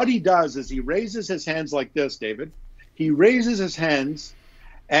 And what he does is he raises his hands like this, David. He raises his hands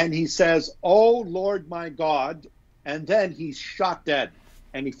and he says, "Oh, Lord, my God." And then he's shot dead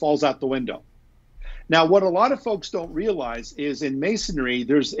and he falls out the window. Now, what a lot of folks don't realize is in Masonry,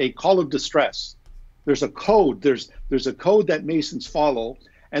 there's a call of distress. There's a code. There's a code that Masons follow.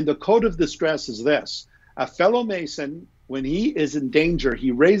 And the code of distress is this. A fellow Mason, when he is in danger,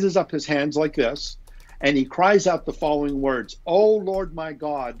 he raises up his hands like this, and he cries out the following words, "Oh, Lord my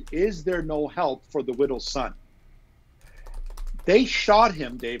God, is there no help for the widow's son?" They shot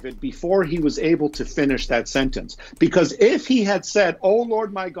him, David, before he was able to finish that sentence. Because if he had said, "Oh,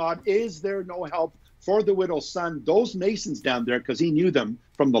 Lord my God, is there no help for the widow's son?" those Masons down there, because he knew them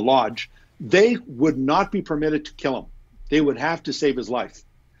from the lodge, they would not be permitted to kill him. They would have to save his life.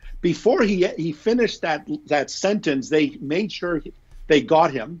 Before he finished that sentence, they made sure they got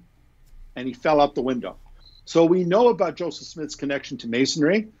him, and he fell out the window. So we know about Joseph Smith's connection to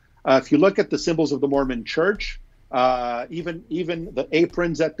Masonry. If you look at the symbols of the Mormon Church, even the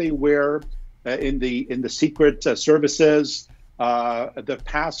aprons that they wear in the secret services, the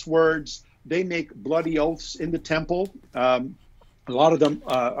passwords, they make bloody oaths in the temple. A lot of them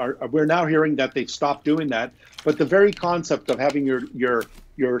we're now hearing that they've stopped doing that. But the very concept of having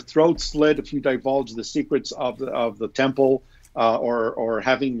your throat slit if you divulge the secrets of the temple, or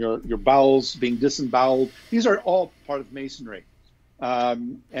having your bowels being disemboweled, these are all part of Masonry.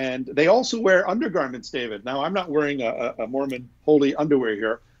 And they also wear undergarments, David. Now, I'm not wearing a Mormon holy underwear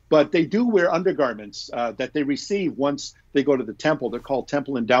here, but they do wear undergarments that they receive once they go to the temple. They're called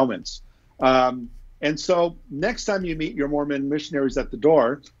temple endowments. And so next time you meet your Mormon missionaries at the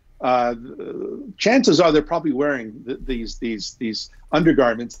door, chances are they're probably wearing these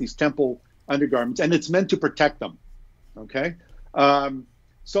undergarments, these temple undergarments, and it's meant to protect them. Okay.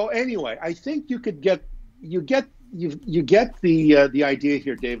 So anyway, I think you get you get the idea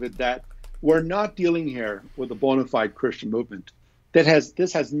here, David, that we're not dealing here with a bona fide Christian movement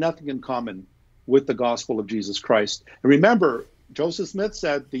this has nothing in common with the gospel of Jesus Christ. And remember, Joseph Smith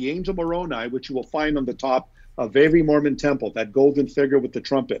said the angel Moroni, which you will find on the top of every Mormon temple, that golden figure with the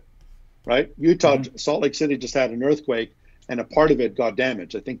trumpet, right? Utah, Salt Lake City just had an earthquake, and a part of it got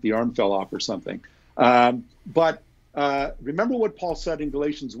damaged. I think the arm fell off or something. But remember what Paul said in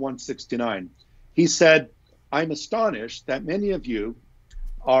Galatians 1:6-9. He said, I'm astonished that many of you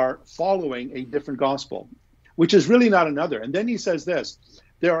are following a different gospel, which is really not another. And then he says this,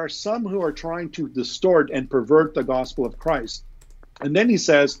 there are some who are trying to distort and pervert the gospel of Christ. And then he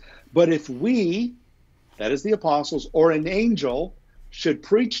says, but if we, that is the apostles, or an angel should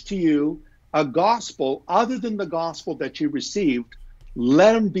preach to you a gospel other than the gospel that you received,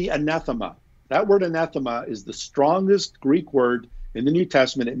 let him be anathema. That word anathema is the strongest Greek word in the New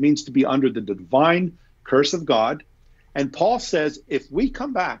Testament. It means to be under the divine curse of God. And Paul says, if we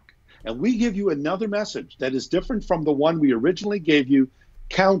come back and we give you another message that is different from the one we originally gave you,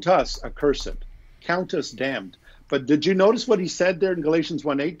 count us accursed, count us damned. But did you notice what he said there in Galatians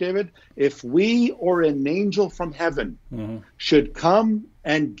 1:8, David? If we or an angel from heaven should come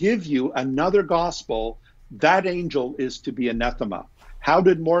and give you another gospel, that angel is to be anathema. How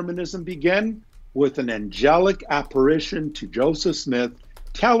did Mormonism begin? With an angelic apparition to Joseph Smith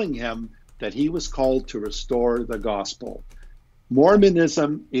telling him that he was called to restore the gospel.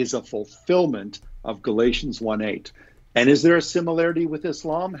 Mormonism is a fulfillment of Galatians 1:8. And is there a similarity with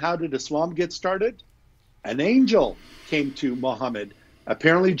Islam? How did Islam get started? An angel came to Muhammad.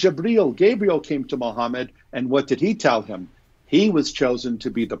 Apparently Gabriel came to Muhammad, and what did he tell him? He was chosen to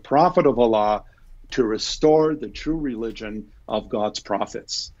be the prophet of Allah to restore the true religion of God's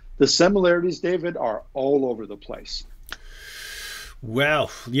prophets. The similarities, David, are all over the place. Well,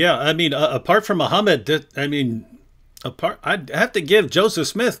 yeah, I mean, apart from Muhammad, I'd have to give Joseph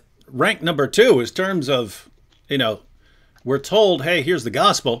Smith rank number 2 in terms of, we're told, hey, here's the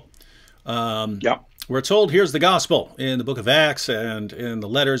gospel. We're told here's the gospel in the book of Acts and in the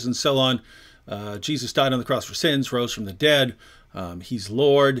letters and so on. Jesus died on the cross for sins, rose from the dead. He's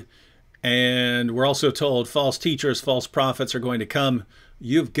Lord. And we're also told false teachers, false prophets are going to come.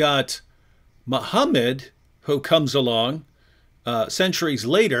 You've got Muhammad who comes along centuries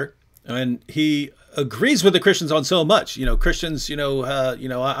later, and he agrees with the Christians on so much. Christians,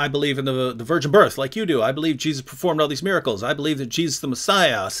 I believe in the virgin birth like you do. I believe Jesus performed all these miracles. I believe that Jesus is the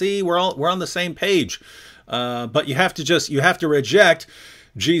Messiah. See, we're on the same page. But you have to reject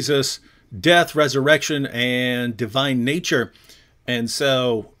Jesus' death, resurrection, and divine nature. And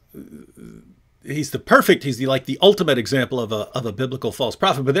so he's the ultimate example of a biblical false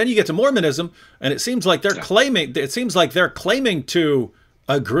prophet. But then you get to Mormonism, and it seems like they're claiming to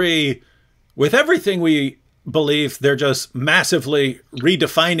agree with everything we believe. They're just massively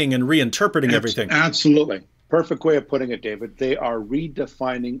redefining and reinterpreting everything. Absolutely. Perfect way of putting it, David. They are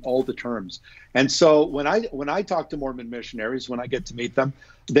redefining all the terms. And so when I talk to Mormon missionaries, when I get to meet them,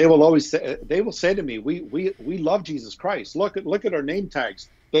 they will say to me, we love Jesus Christ. Look at our name tags.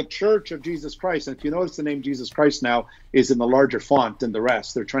 The Church of Jesus Christ. And if you notice, the name Jesus Christ now is in the larger font than the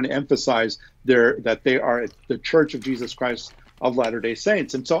rest. They're trying to emphasize that they are the Church of Jesus Christ of Latter-day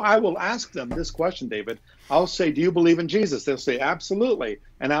Saints. And so I will ask them this question, David. I'll say, do you believe in Jesus? They'll say, absolutely.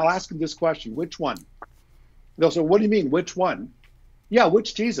 And I'll ask them this question, which one? They'll say, what do you mean, which one? Yeah,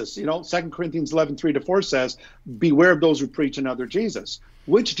 which Jesus? 2 Corinthians 11:3-4 says, beware of those who preach another Jesus.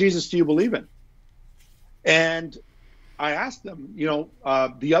 Which Jesus do you believe in? And I asked them,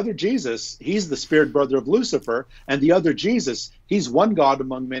 the other Jesus, he's the spirit brother of Lucifer, and the other Jesus, he's one God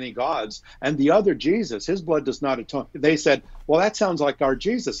among many gods, and the other Jesus, his blood does not atone. They said, well, that sounds like our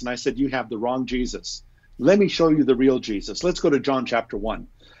Jesus. And I said, you have the wrong Jesus. Let me show you the real Jesus. Let's go to John chapter 1.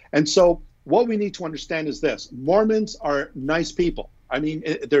 And so what we need to understand is this. Mormons are nice people. I mean,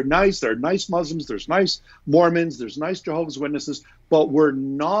 they're nice. There are nice Muslims. There's nice Mormons. There's nice Jehovah's Witnesses. But we're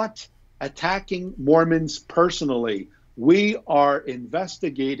not attacking Mormons personally. We are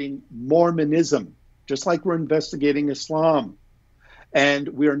investigating Mormonism, just like we're investigating Islam. And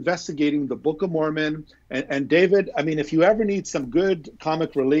we're investigating the Book of Mormon. And David, I mean, if you ever need some good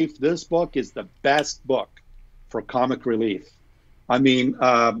comic relief, this book is the best book for comic relief. I mean,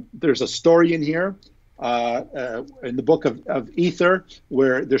 there's a story in here in the book of Ether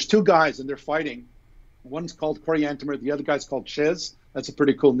where there's 2 guys and they're fighting. One's called Coriantumr, the other guy's called Shiz. That's a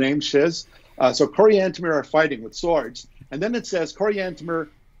pretty cool name, Shiz. So Coriantumr are fighting with swords. And then it says Coriantumr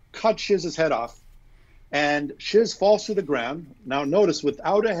cut Shiz's head off. And Shiz falls to the ground. Now notice,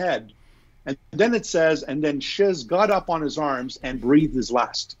 without a head. And then it says, and then Shiz got up on his arms and breathed his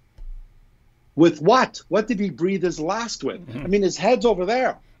last. With what? What did he breathe his last with? I mean, his head's over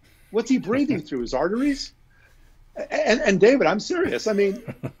there. What's he breathing through? His arteries? And David, I'm serious. I mean,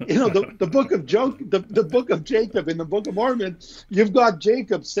 the book of the book of Jacob in the Book of Mormon, you've got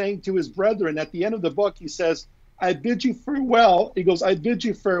Jacob saying to his brethren at the end of the book, he says, "I bid you farewell." He goes, "I bid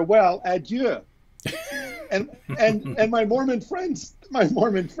you farewell, adieu." and my Mormon friends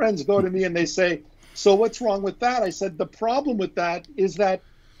go to me and they say, "So what's wrong with that?" I said, "The problem with that is that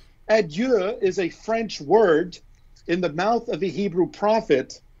adieu is a French word in the mouth of a Hebrew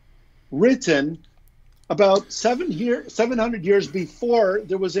prophet, written about 700 years before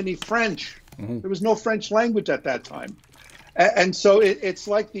there was any French. There was no French language at that time. And so it's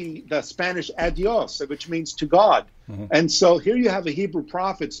like the Spanish adios, which means to God. And so here you have a Hebrew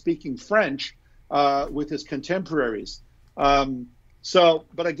prophet speaking French with his contemporaries.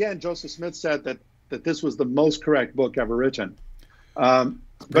 But again, Joseph Smith said that this was the most correct book ever written.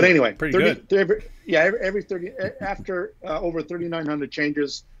 But anyway, every 30 after over 3,900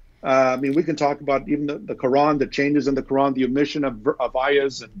 changes. I mean, we can talk about even the Quran, the changes in the Quran, the omission of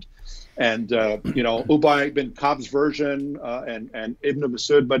ayahs, and Ubay bin Ka'b's version and Ibn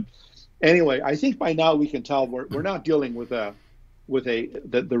Masud. But anyway, I think by now we can tell we're not dealing with the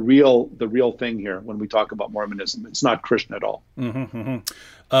real thing here when we talk about Mormonism. It's not Christian at all.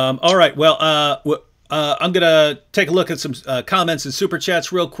 All right. Well, I'm going to take a look at some comments and super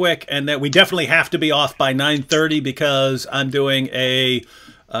chats real quick, and that we definitely have to be off by 9:30 because I'm doing a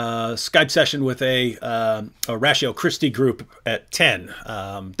Skype session with a Ratio Christi group at 10.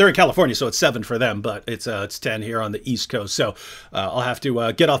 They're in California, so it's 7 for them, but it's 10 here on the East Coast. So I'll have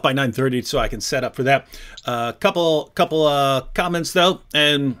to get off by 9:30 so I can set up for that. Couple comments though,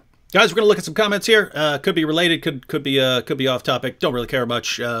 and guys, we're gonna look at some comments here. Could be related, could be off topic. Don't really care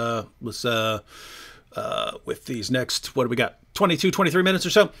much. With these next, what do we got? 22, 23 minutes or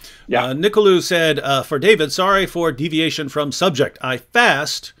so. Yeah. Nicolou said, for David, sorry for deviation from subject. I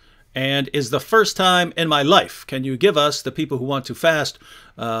fast and is the first time in my life. Can you give us, the people who want to fast,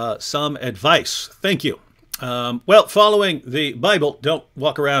 some advice? Thank you. Well, following the Bible, don't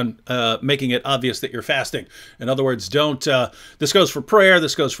walk around making it obvious that you're fasting. In other words, don't, this goes for prayer,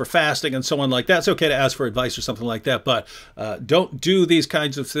 this goes for fasting and so on like that. It's okay to ask for advice or something like that, but don't do these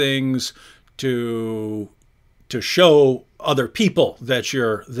kinds of things to show other people that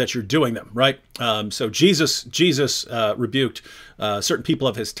you're doing them, right? So Jesus rebuked certain people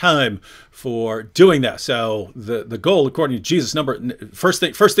of his time for doing that. So the goal, according to Jesus, first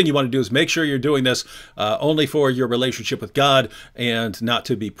thing you want to do is make sure you're doing this only for your relationship with God and not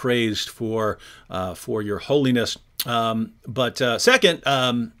to be praised for your holiness. But second,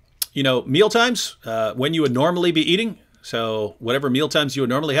 meal times when you would normally be eating. So whatever meal times you would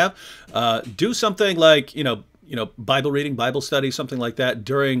normally have, do something like, Bible reading, Bible study, something like that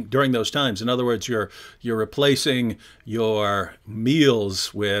during those times. In other words, you're replacing your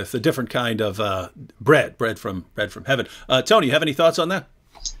meals with a different kind of bread from heaven. Tony, you have any thoughts on that?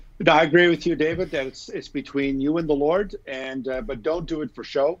 No, I agree with you, David, that it's between you and the Lord, and but don't do it for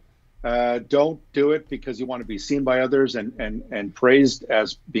show. Don't do it because you want to be seen by others and praised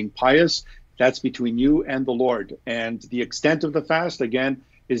as being pious. That's between you and the Lord. And the extent of the fast, again,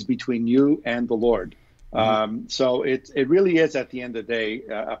 is between you and the Lord. So it really is, at the end of the day,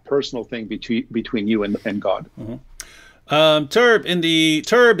 a personal thing between you and God. Turb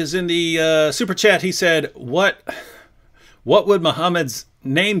is in the super chat. He said, what would Muhammad's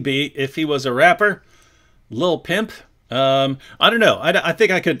name be if he was a rapper? Lil Pimp? I don't know. I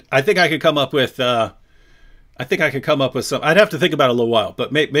think I could come up with some. I'd have to think about it a little while,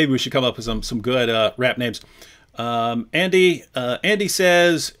 but maybe we should come up with some good rap names. Andy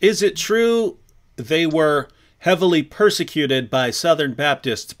says, is it true they were heavily persecuted by Southern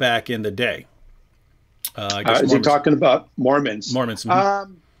Baptists back in the day? Is he talking about Mormons? Mormons.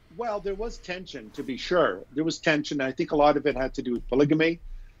 Well, there was tension, to be sure. There was tension. I think a lot of it had to do with polygamy.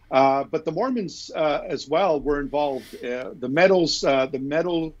 But the Mormons as well were involved. The Meadows,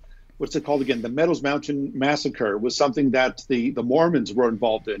 what's it called again? The Meadows Mountain Massacre was something that the Mormons were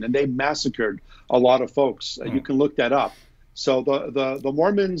involved in, and they massacred a lot of folks. You can look that up. So the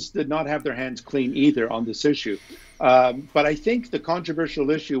Mormons did not have their hands clean either on this issue. But I think the controversial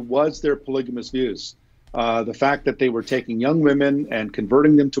issue was their polygamous views. The fact that they were taking young women and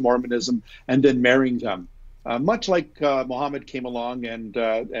converting them to Mormonism and then marrying them. Much like Muhammad came along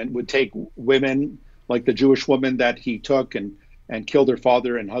and would take women, like the Jewish woman that he took and killed her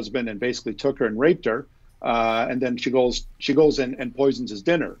father and husband and basically took her and raped her. And then she goes and poisons his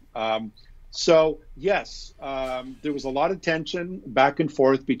dinner. So yes, there was a lot of tension back and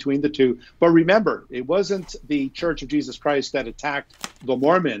forth between the two. But remember, it wasn't the Church of Jesus Christ that attacked the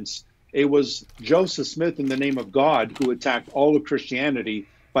Mormons. It was Joseph Smith, in the name of God, who attacked all of Christianity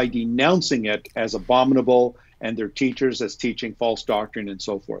by denouncing it as abominable and their teachers as teaching false doctrine and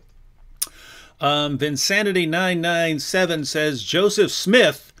so forth. Vinsanity997 says Joseph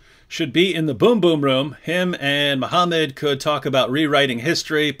Smith should be in the Boom Boom Room. Him and Muhammad could talk about rewriting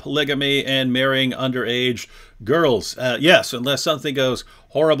history, polygamy, and marrying underage girls. Yes, unless something goes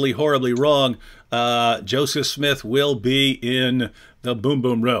horribly, horribly wrong, Joseph Smith will be in the Boom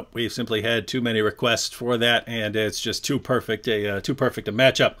Boom Room. We've simply had too many requests for that, and it's just too perfect a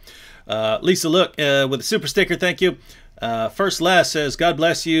matchup. Lisa, look, with a super sticker, thank you. First Last says, God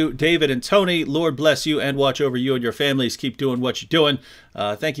bless you, David and Tony. Lord bless you and watch over you and your families. Keep doing what you're doing.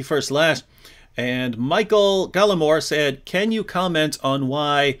 Thank you, First Last. And Michael Gallimore said, can you comment on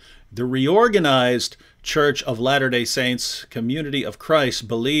why the reorganized Church of Latter-day Saints, Community of Christ,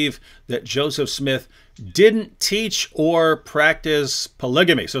 believe that Joseph Smith didn't teach or practice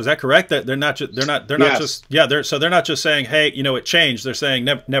polygamy? So is that correct? That they're not just they're not just saying, hey, you know, it changed. They're saying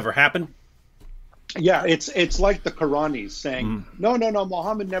never happened. Yeah, it's like the Quranis saying, no,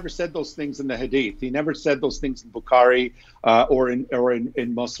 Muhammad never said those things in the Hadith. He never said those things in Bukhari or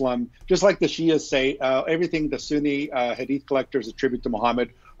in Muslim. Just like the Shias say, everything the Sunni Hadith collectors attribute to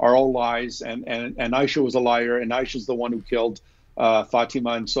Muhammad are all lies, and Aisha was a liar, and Aisha's the one who killed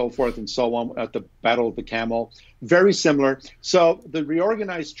Fatima and so forth and so on at the Battle of the Camel. Very similar. So the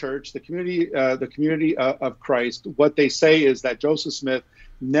reorganized church, the community of Christ, what they say is that Joseph Smith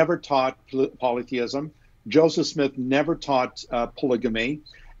never taught polytheism. Joseph Smith never taught polygamy.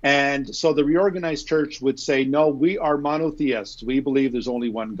 And so the reorganized church would say, no, we are monotheists. We believe there's only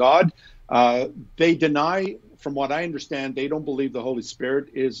one God. They deny, from what I understand, they don't believe the Holy Spirit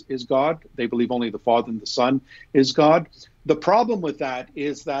is God. They believe only the Father and the Son is God. The problem with that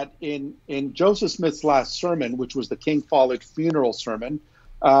is that in Joseph Smith's last sermon, which was the King Follett funeral sermon,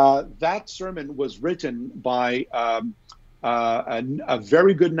 that sermon was written by a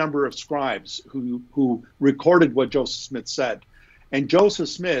very good number of scribes who recorded what Joseph Smith said. And Joseph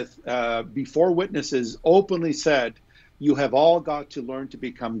Smith, before witnesses, openly said, you have all got to learn to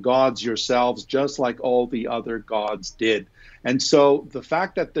become gods yourselves, just like all the other gods did. And so the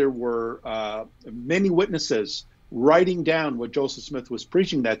fact that there were many witnesses writing down what Joseph Smith was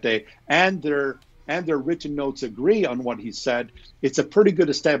preaching that day, and their written notes agree on what he said, it's a pretty good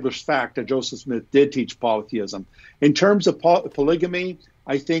established fact that Joseph Smith did teach polytheism. In terms of polygamy,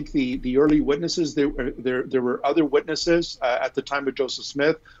 I think the early witnesses, there were other witnesses at the time of Joseph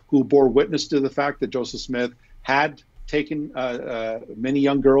Smith who bore witness to the fact that Joseph Smith had taken many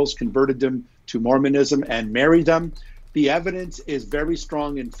young girls, converted them to Mormonism, and married them. The evidence is very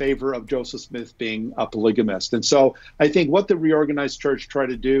strong in favor of Joseph Smith being a polygamist. And so I think what the reorganized church tried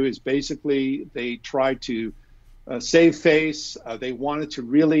to do is basically they tried to save face. They wanted to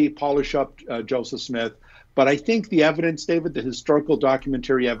really polish up Joseph Smith. But I think the evidence, David, the historical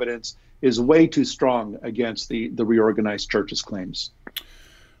documentary evidence, is way too strong against the reorganized church's claims.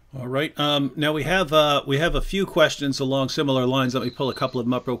 All right. Now we have a few questions along similar lines. Let me pull a couple of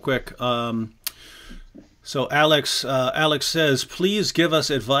them up real quick. So Alex says, please give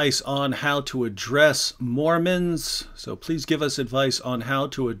us advice on how to address Mormons. So please give us advice on how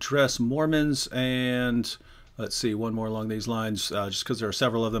to address Mormons. And let's see, one more along these lines, just because there are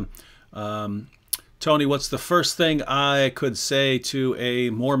several of them. Tony, what's the first thing I could say to a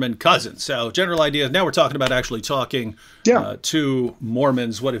Mormon cousin? So general idea. Now we're talking about actually talking to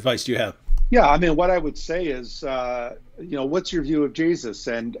Mormons. What advice do you have? Yeah, I mean, what I would say is, what's your view of Jesus?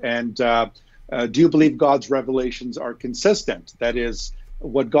 And do you believe God's revelations are consistent? That is,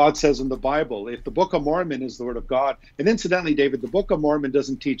 what God says in the Bible. If the Book of Mormon is the Word of God, and incidentally, David, the Book of Mormon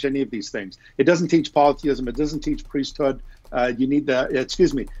doesn't teach any of these things. It doesn't teach polytheism. It doesn't teach priesthood. It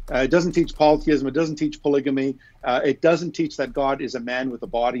doesn't teach polytheism. It doesn't teach polygamy. It doesn't teach that God is a man with a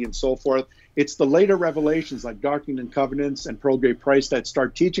body and so forth. It's the later revelations like Doctrine and Covenants and Pro-Grade Price that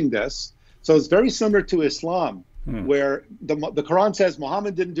start teaching this. So it's very similar to Islam, where the Quran says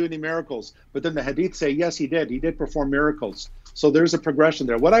Muhammad didn't do any miracles, but then the Hadith say, yes, he did. He did perform miracles. So there's a progression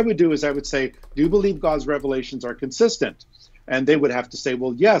there. What I would do is I would say, do you believe God's revelations are consistent? And they would have to say,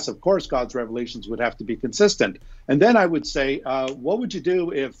 well, yes, of course, God's revelations would have to be consistent. And then I would say, what would you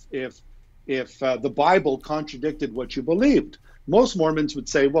do if the Bible contradicted what you believed? Most Mormons would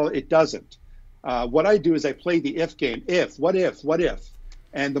say, well, it doesn't. What I do is I play the if game. If, what if, what if?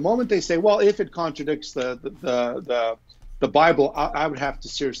 And the moment they say, well, if it contradicts the Bible, I would have to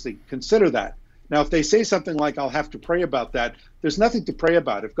seriously consider that. Now, if they say something like, I'll have to pray about that, there's nothing to pray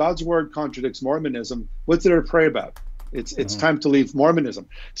about. If God's word contradicts Mormonism, what's there to pray about? It's time to leave Mormonism.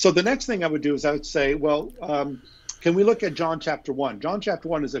 So the next thing I would do is I would say, well, can we look at John chapter 1? John chapter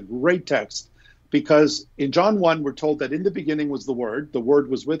 1 is a great text because in John 1, we're told that in the beginning was the Word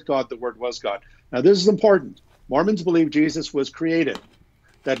was with God, the Word was God. Now, this is important. Mormons believe Jesus was created,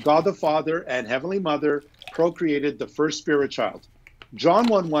 that God the Father and Heavenly Mother procreated the first spirit child. John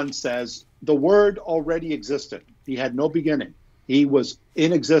 1:1 says the Word already existed. He had no beginning. He was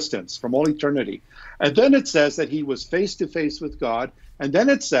in existence from all eternity. And then it says that he was face to face with God. And then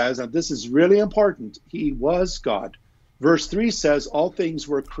it says, and this is really important, he was God. Verse 3 says all things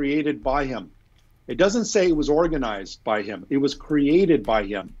were created by him. It doesn't say it was organized by him. It was created by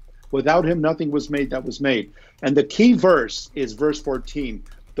him. Without him, nothing was made that was made. And the key verse is verse 14.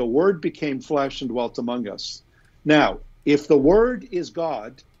 The Word became flesh and dwelt among us. Now, if the Word is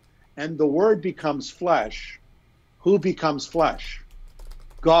God and the Word becomes flesh, who becomes flesh?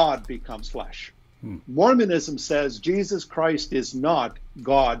 God becomes flesh. Mormonism says Jesus Christ is not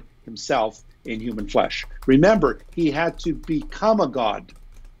God himself in human flesh. Remember, he had to become a God.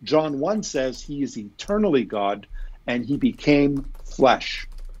 John 1 says he is eternally God and he became flesh.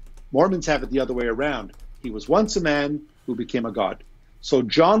 Mormons have it the other way around. He was once a man who became a God. So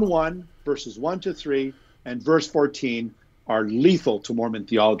John 1, verses 1 to 3, and verse 14 are lethal to Mormon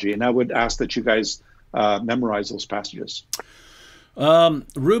theology. And I would ask that you guys memorize those passages.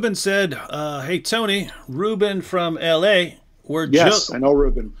 Ruben said, hey, Tony, Ruben from L.A., Yes, I know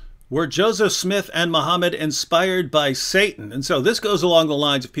Ruben. Were Joseph Smith and Muhammad inspired by Satan? And so this goes along the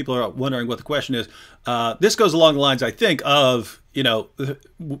lines, if people are wondering what the question is, this goes along the lines, I think, of, you know,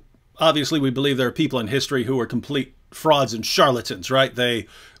 obviously we believe there are people in history who were complete frauds and charlatans, right? They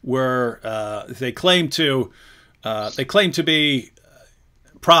were, they claim to be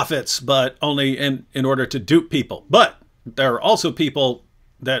prophets, but only in order to dupe people. But there are also people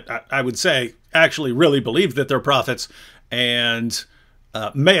that I would say actually really believe that they're prophets and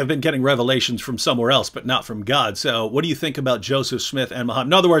may have been getting revelations from somewhere else, but not from God. So what do you think about Joseph Smith and Muhammad?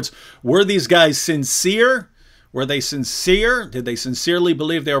 In other words, were these guys sincere? Were they sincere? Did they sincerely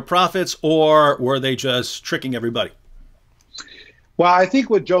believe they were prophets, or were they just tricking everybody? Well, I think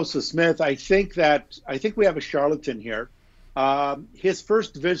with Joseph Smith, I think we have a charlatan here. His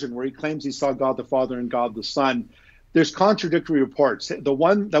first vision, where he claims he saw God the Father and God the Son, there's contradictory reports. The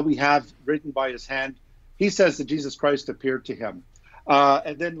one that we have written by his hand, he says that Jesus Christ appeared to him.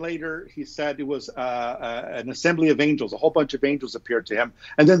 And then later he said it was an assembly of angels, a whole bunch of angels appeared to him.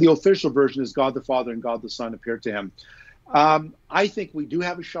 And then the official version is God the Father and God the Son appeared to him. I think we do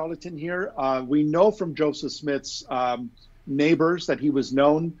have a charlatan here. We know from Joseph Smith's neighbors that he was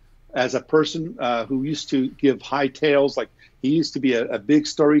known as a person who used to give high tales. Like, he used to be a big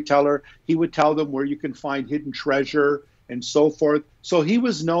storyteller. He would tell them where you can find hidden treasure and so forth. So he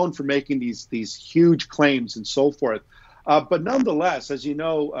was known for making these huge claims and so forth. But nonetheless, as you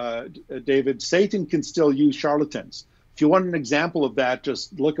know, David, Satan can still use charlatans. If you want an example of that,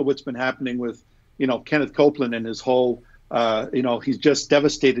 just look at what's been happening with, Kenneth Copeland and his whole, he's just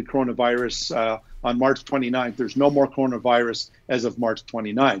devastated coronavirus on March 29th. There's no more coronavirus as of March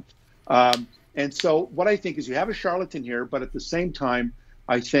 29th. And so what I think is you have a charlatan here, but at the same time,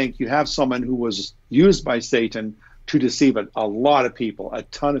 I think you have someone who was used by Satan to deceive a lot of people, a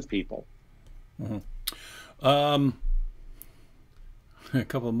ton of people. Mm-hmm. A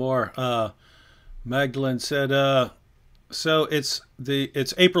couple more. Magdalene said, so it's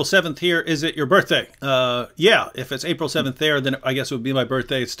April 7th here. Is it your birthday? Yeah, if it's April 7th there, then I guess it would be my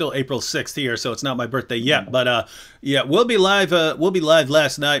birthday. It's still April 6th here, so it's not my birthday yet. But yeah, we'll be live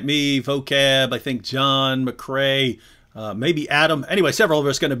last night. Me, Vocab, I think John, McCrae, maybe Adam. Anyway, several of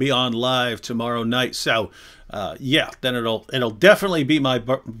us are going to be on live tomorrow night. So yeah, then it'll definitely be my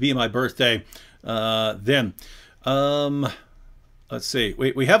birthday then. Let's see.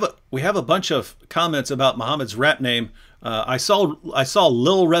 We have a bunch of comments about Muhammad's rap name. I saw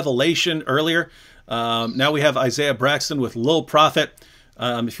Lil Revelation earlier. Now we have Isaiah Braxton with Lil Prophet.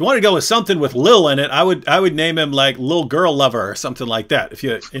 If you want to go with something with Lil in it, I would name him like Lil Girl Lover or something like that. If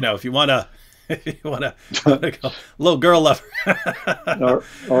you want to go Lil Girl Lover,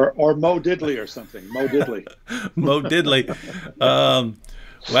 or Mo Diddley or something. Mo Diddley. Mo Diddley.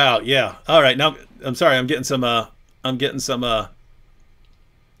 Wow. Yeah. All right. Now I'm sorry. I'm getting some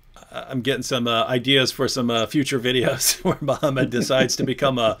ideas for some future videos where Muhammad decides to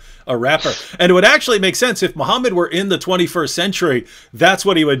become a rapper. And it would actually make sense if Muhammad were in the 21st century. That's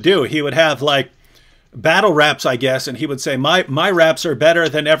what he would do. He would have like battle raps, I guess, and he would say, my raps are better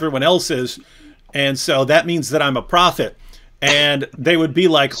than everyone else's, and so that means that I'm a prophet. And they would be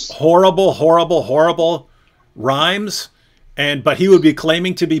like horrible, horrible, horrible rhymes, but he would be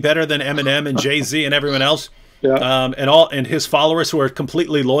claiming to be better than Eminem and Jay-Z and everyone else. Yeah. And his followers who are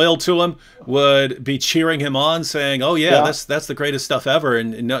completely loyal to him would be cheering him on, saying, "Oh yeah, that's the greatest stuff ever."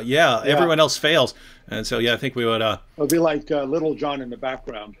 And no, everyone else fails. And so I think we would. It'll be like Little John in the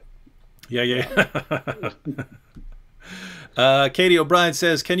background. Yeah. Katie O'Brien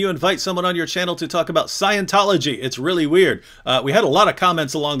says, "Can you invite someone on your channel to talk about Scientology? It's really weird." We had a lot of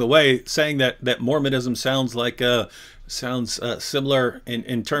comments along the way saying that Mormonism sounds like similar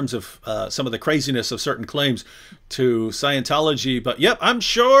in terms of some of the craziness of certain claims to Scientology. But yep, I'm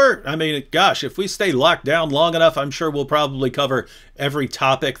sure. I mean, gosh, if we stay locked down long enough, I'm sure we'll probably cover every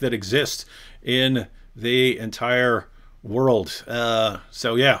topic that exists in the entire world.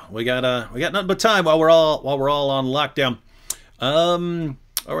 So yeah, we got nothing but time while we're all on lockdown.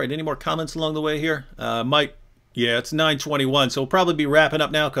 All right, any more comments along the way here? Mike, yeah, it's 9:21, so we'll probably be wrapping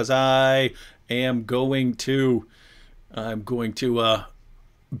up now because I'm going to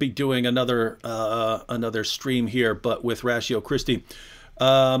be doing another stream here, but with Ratio Christie.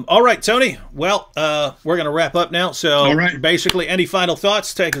 All right, Tony. Well, we're going to wrap up now. So basically, any final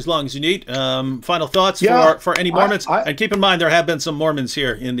thoughts? Take as long as you need. Final thoughts for any Mormons, and keep in mind there have been some Mormons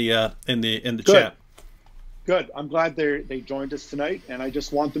here in the chat. Good. I'm glad they joined us tonight, and I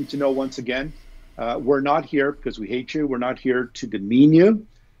just want them to know once again, we're not here because we hate you. We're not here to demean you.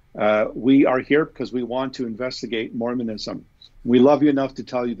 We are here because we want to investigate Mormonism. We love you enough to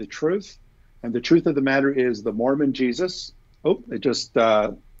tell you the truth, and the truth of the matter is the Mormon Jesus. Oh, it just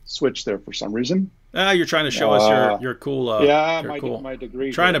switched there for some reason. You're trying to show us your cool. My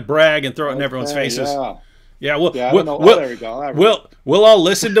degree. Trying to brag and throw it in everyone's faces. Yeah. There we go. We'll all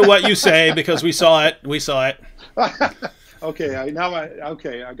listen to what you say because we saw it. Okay,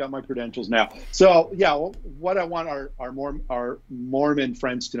 I got my credentials now. So what I want our Mormon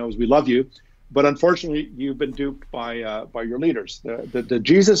friends to know is we love you, but unfortunately you've been duped by your leaders. The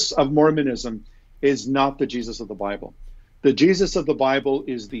Jesus of Mormonism is not the Jesus of the Bible. The Jesus of the Bible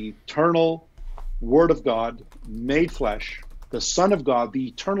is the eternal Word of God made flesh, the Son of God, the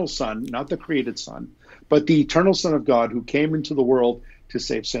eternal Son, not the created Son, but the eternal Son of God who came into the world to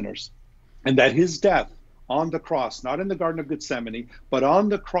save sinners. And that his death on the cross, not in the Garden of Gethsemane, but on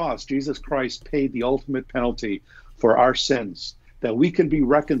the cross, Jesus Christ paid the ultimate penalty for our sins, that we can be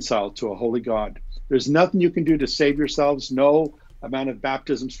reconciled to a holy God. There's nothing you can do to save yourselves, no amount of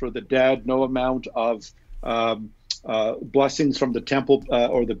baptisms for the dead, no amount of blessings from the temple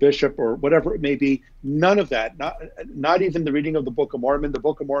or the bishop or whatever it may be. None of that, not even the reading of the Book of Mormon. The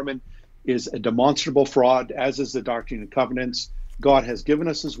Book of Mormon is a demonstrable fraud, as is the Doctrine and Covenants. God has given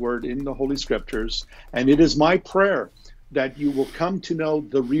us his word in the Holy Scriptures, and it is my prayer that you will come to know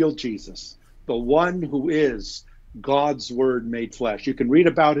the real Jesus, the one who is God's word made flesh. You can read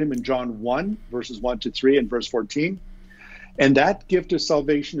about him in John 1, verses 1 to 3 and verse 14, and that gift of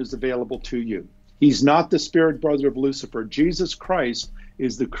salvation is available to you. He's not the spirit brother of Lucifer. Jesus Christ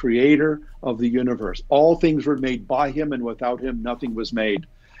is the creator of the universe. All things were made by him, and without him nothing was made.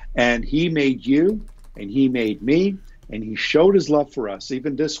 And he made you, and he made me, and he showed his love for us.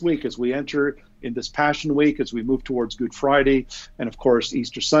 Even this week, as we enter in this Passion Week, as we move towards Good Friday, and of course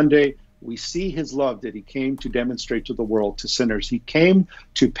Easter Sunday, we see his love that he came to demonstrate to the world, to sinners. He came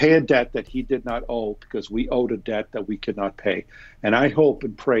to pay a debt that he did not owe because we owed a debt that we could not pay. And I hope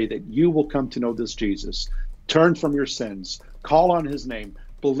and pray that you will come to know this Jesus, turn from your sins, call on his name,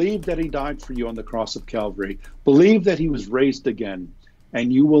 believe that he died for you on the cross of Calvary, believe that he was raised again,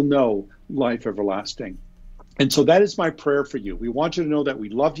 and you will know life everlasting. And so that is my prayer for you. We want you to know that we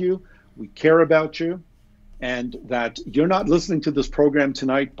love you, we care about you, and that you're not listening to this program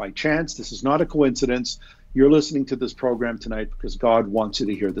tonight by chance. This is not a coincidence. You're listening to this program tonight because God wants you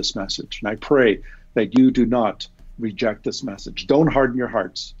to hear this message. And I pray that you do not reject this message. Don't harden your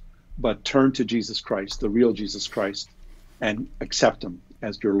hearts, but turn to Jesus Christ, the real Jesus Christ, and accept him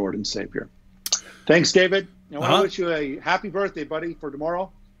as your Lord and Savior. Thanks, David. I want to wish you a happy birthday, buddy, for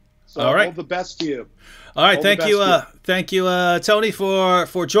tomorrow. So all the best to you. All right, thank you, Tony,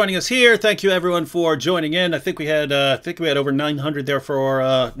 for joining us here. Thank you, everyone, for joining in. I think we had over 900 there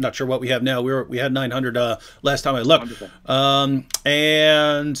for not sure what we have now. We had 900 last time I looked.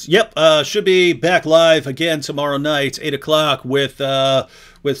 And yep, should be back live again tomorrow night, 8 o'clock, with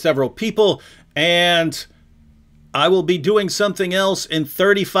several people. And I will be doing something else in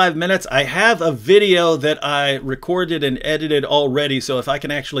 35 minutes. I have a video that I recorded and edited already, so if I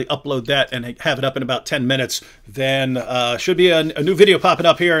can actually upload that and have it up in about 10 minutes, then should be a new video popping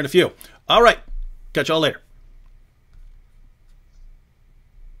up here in a few. All right, catch y'all later.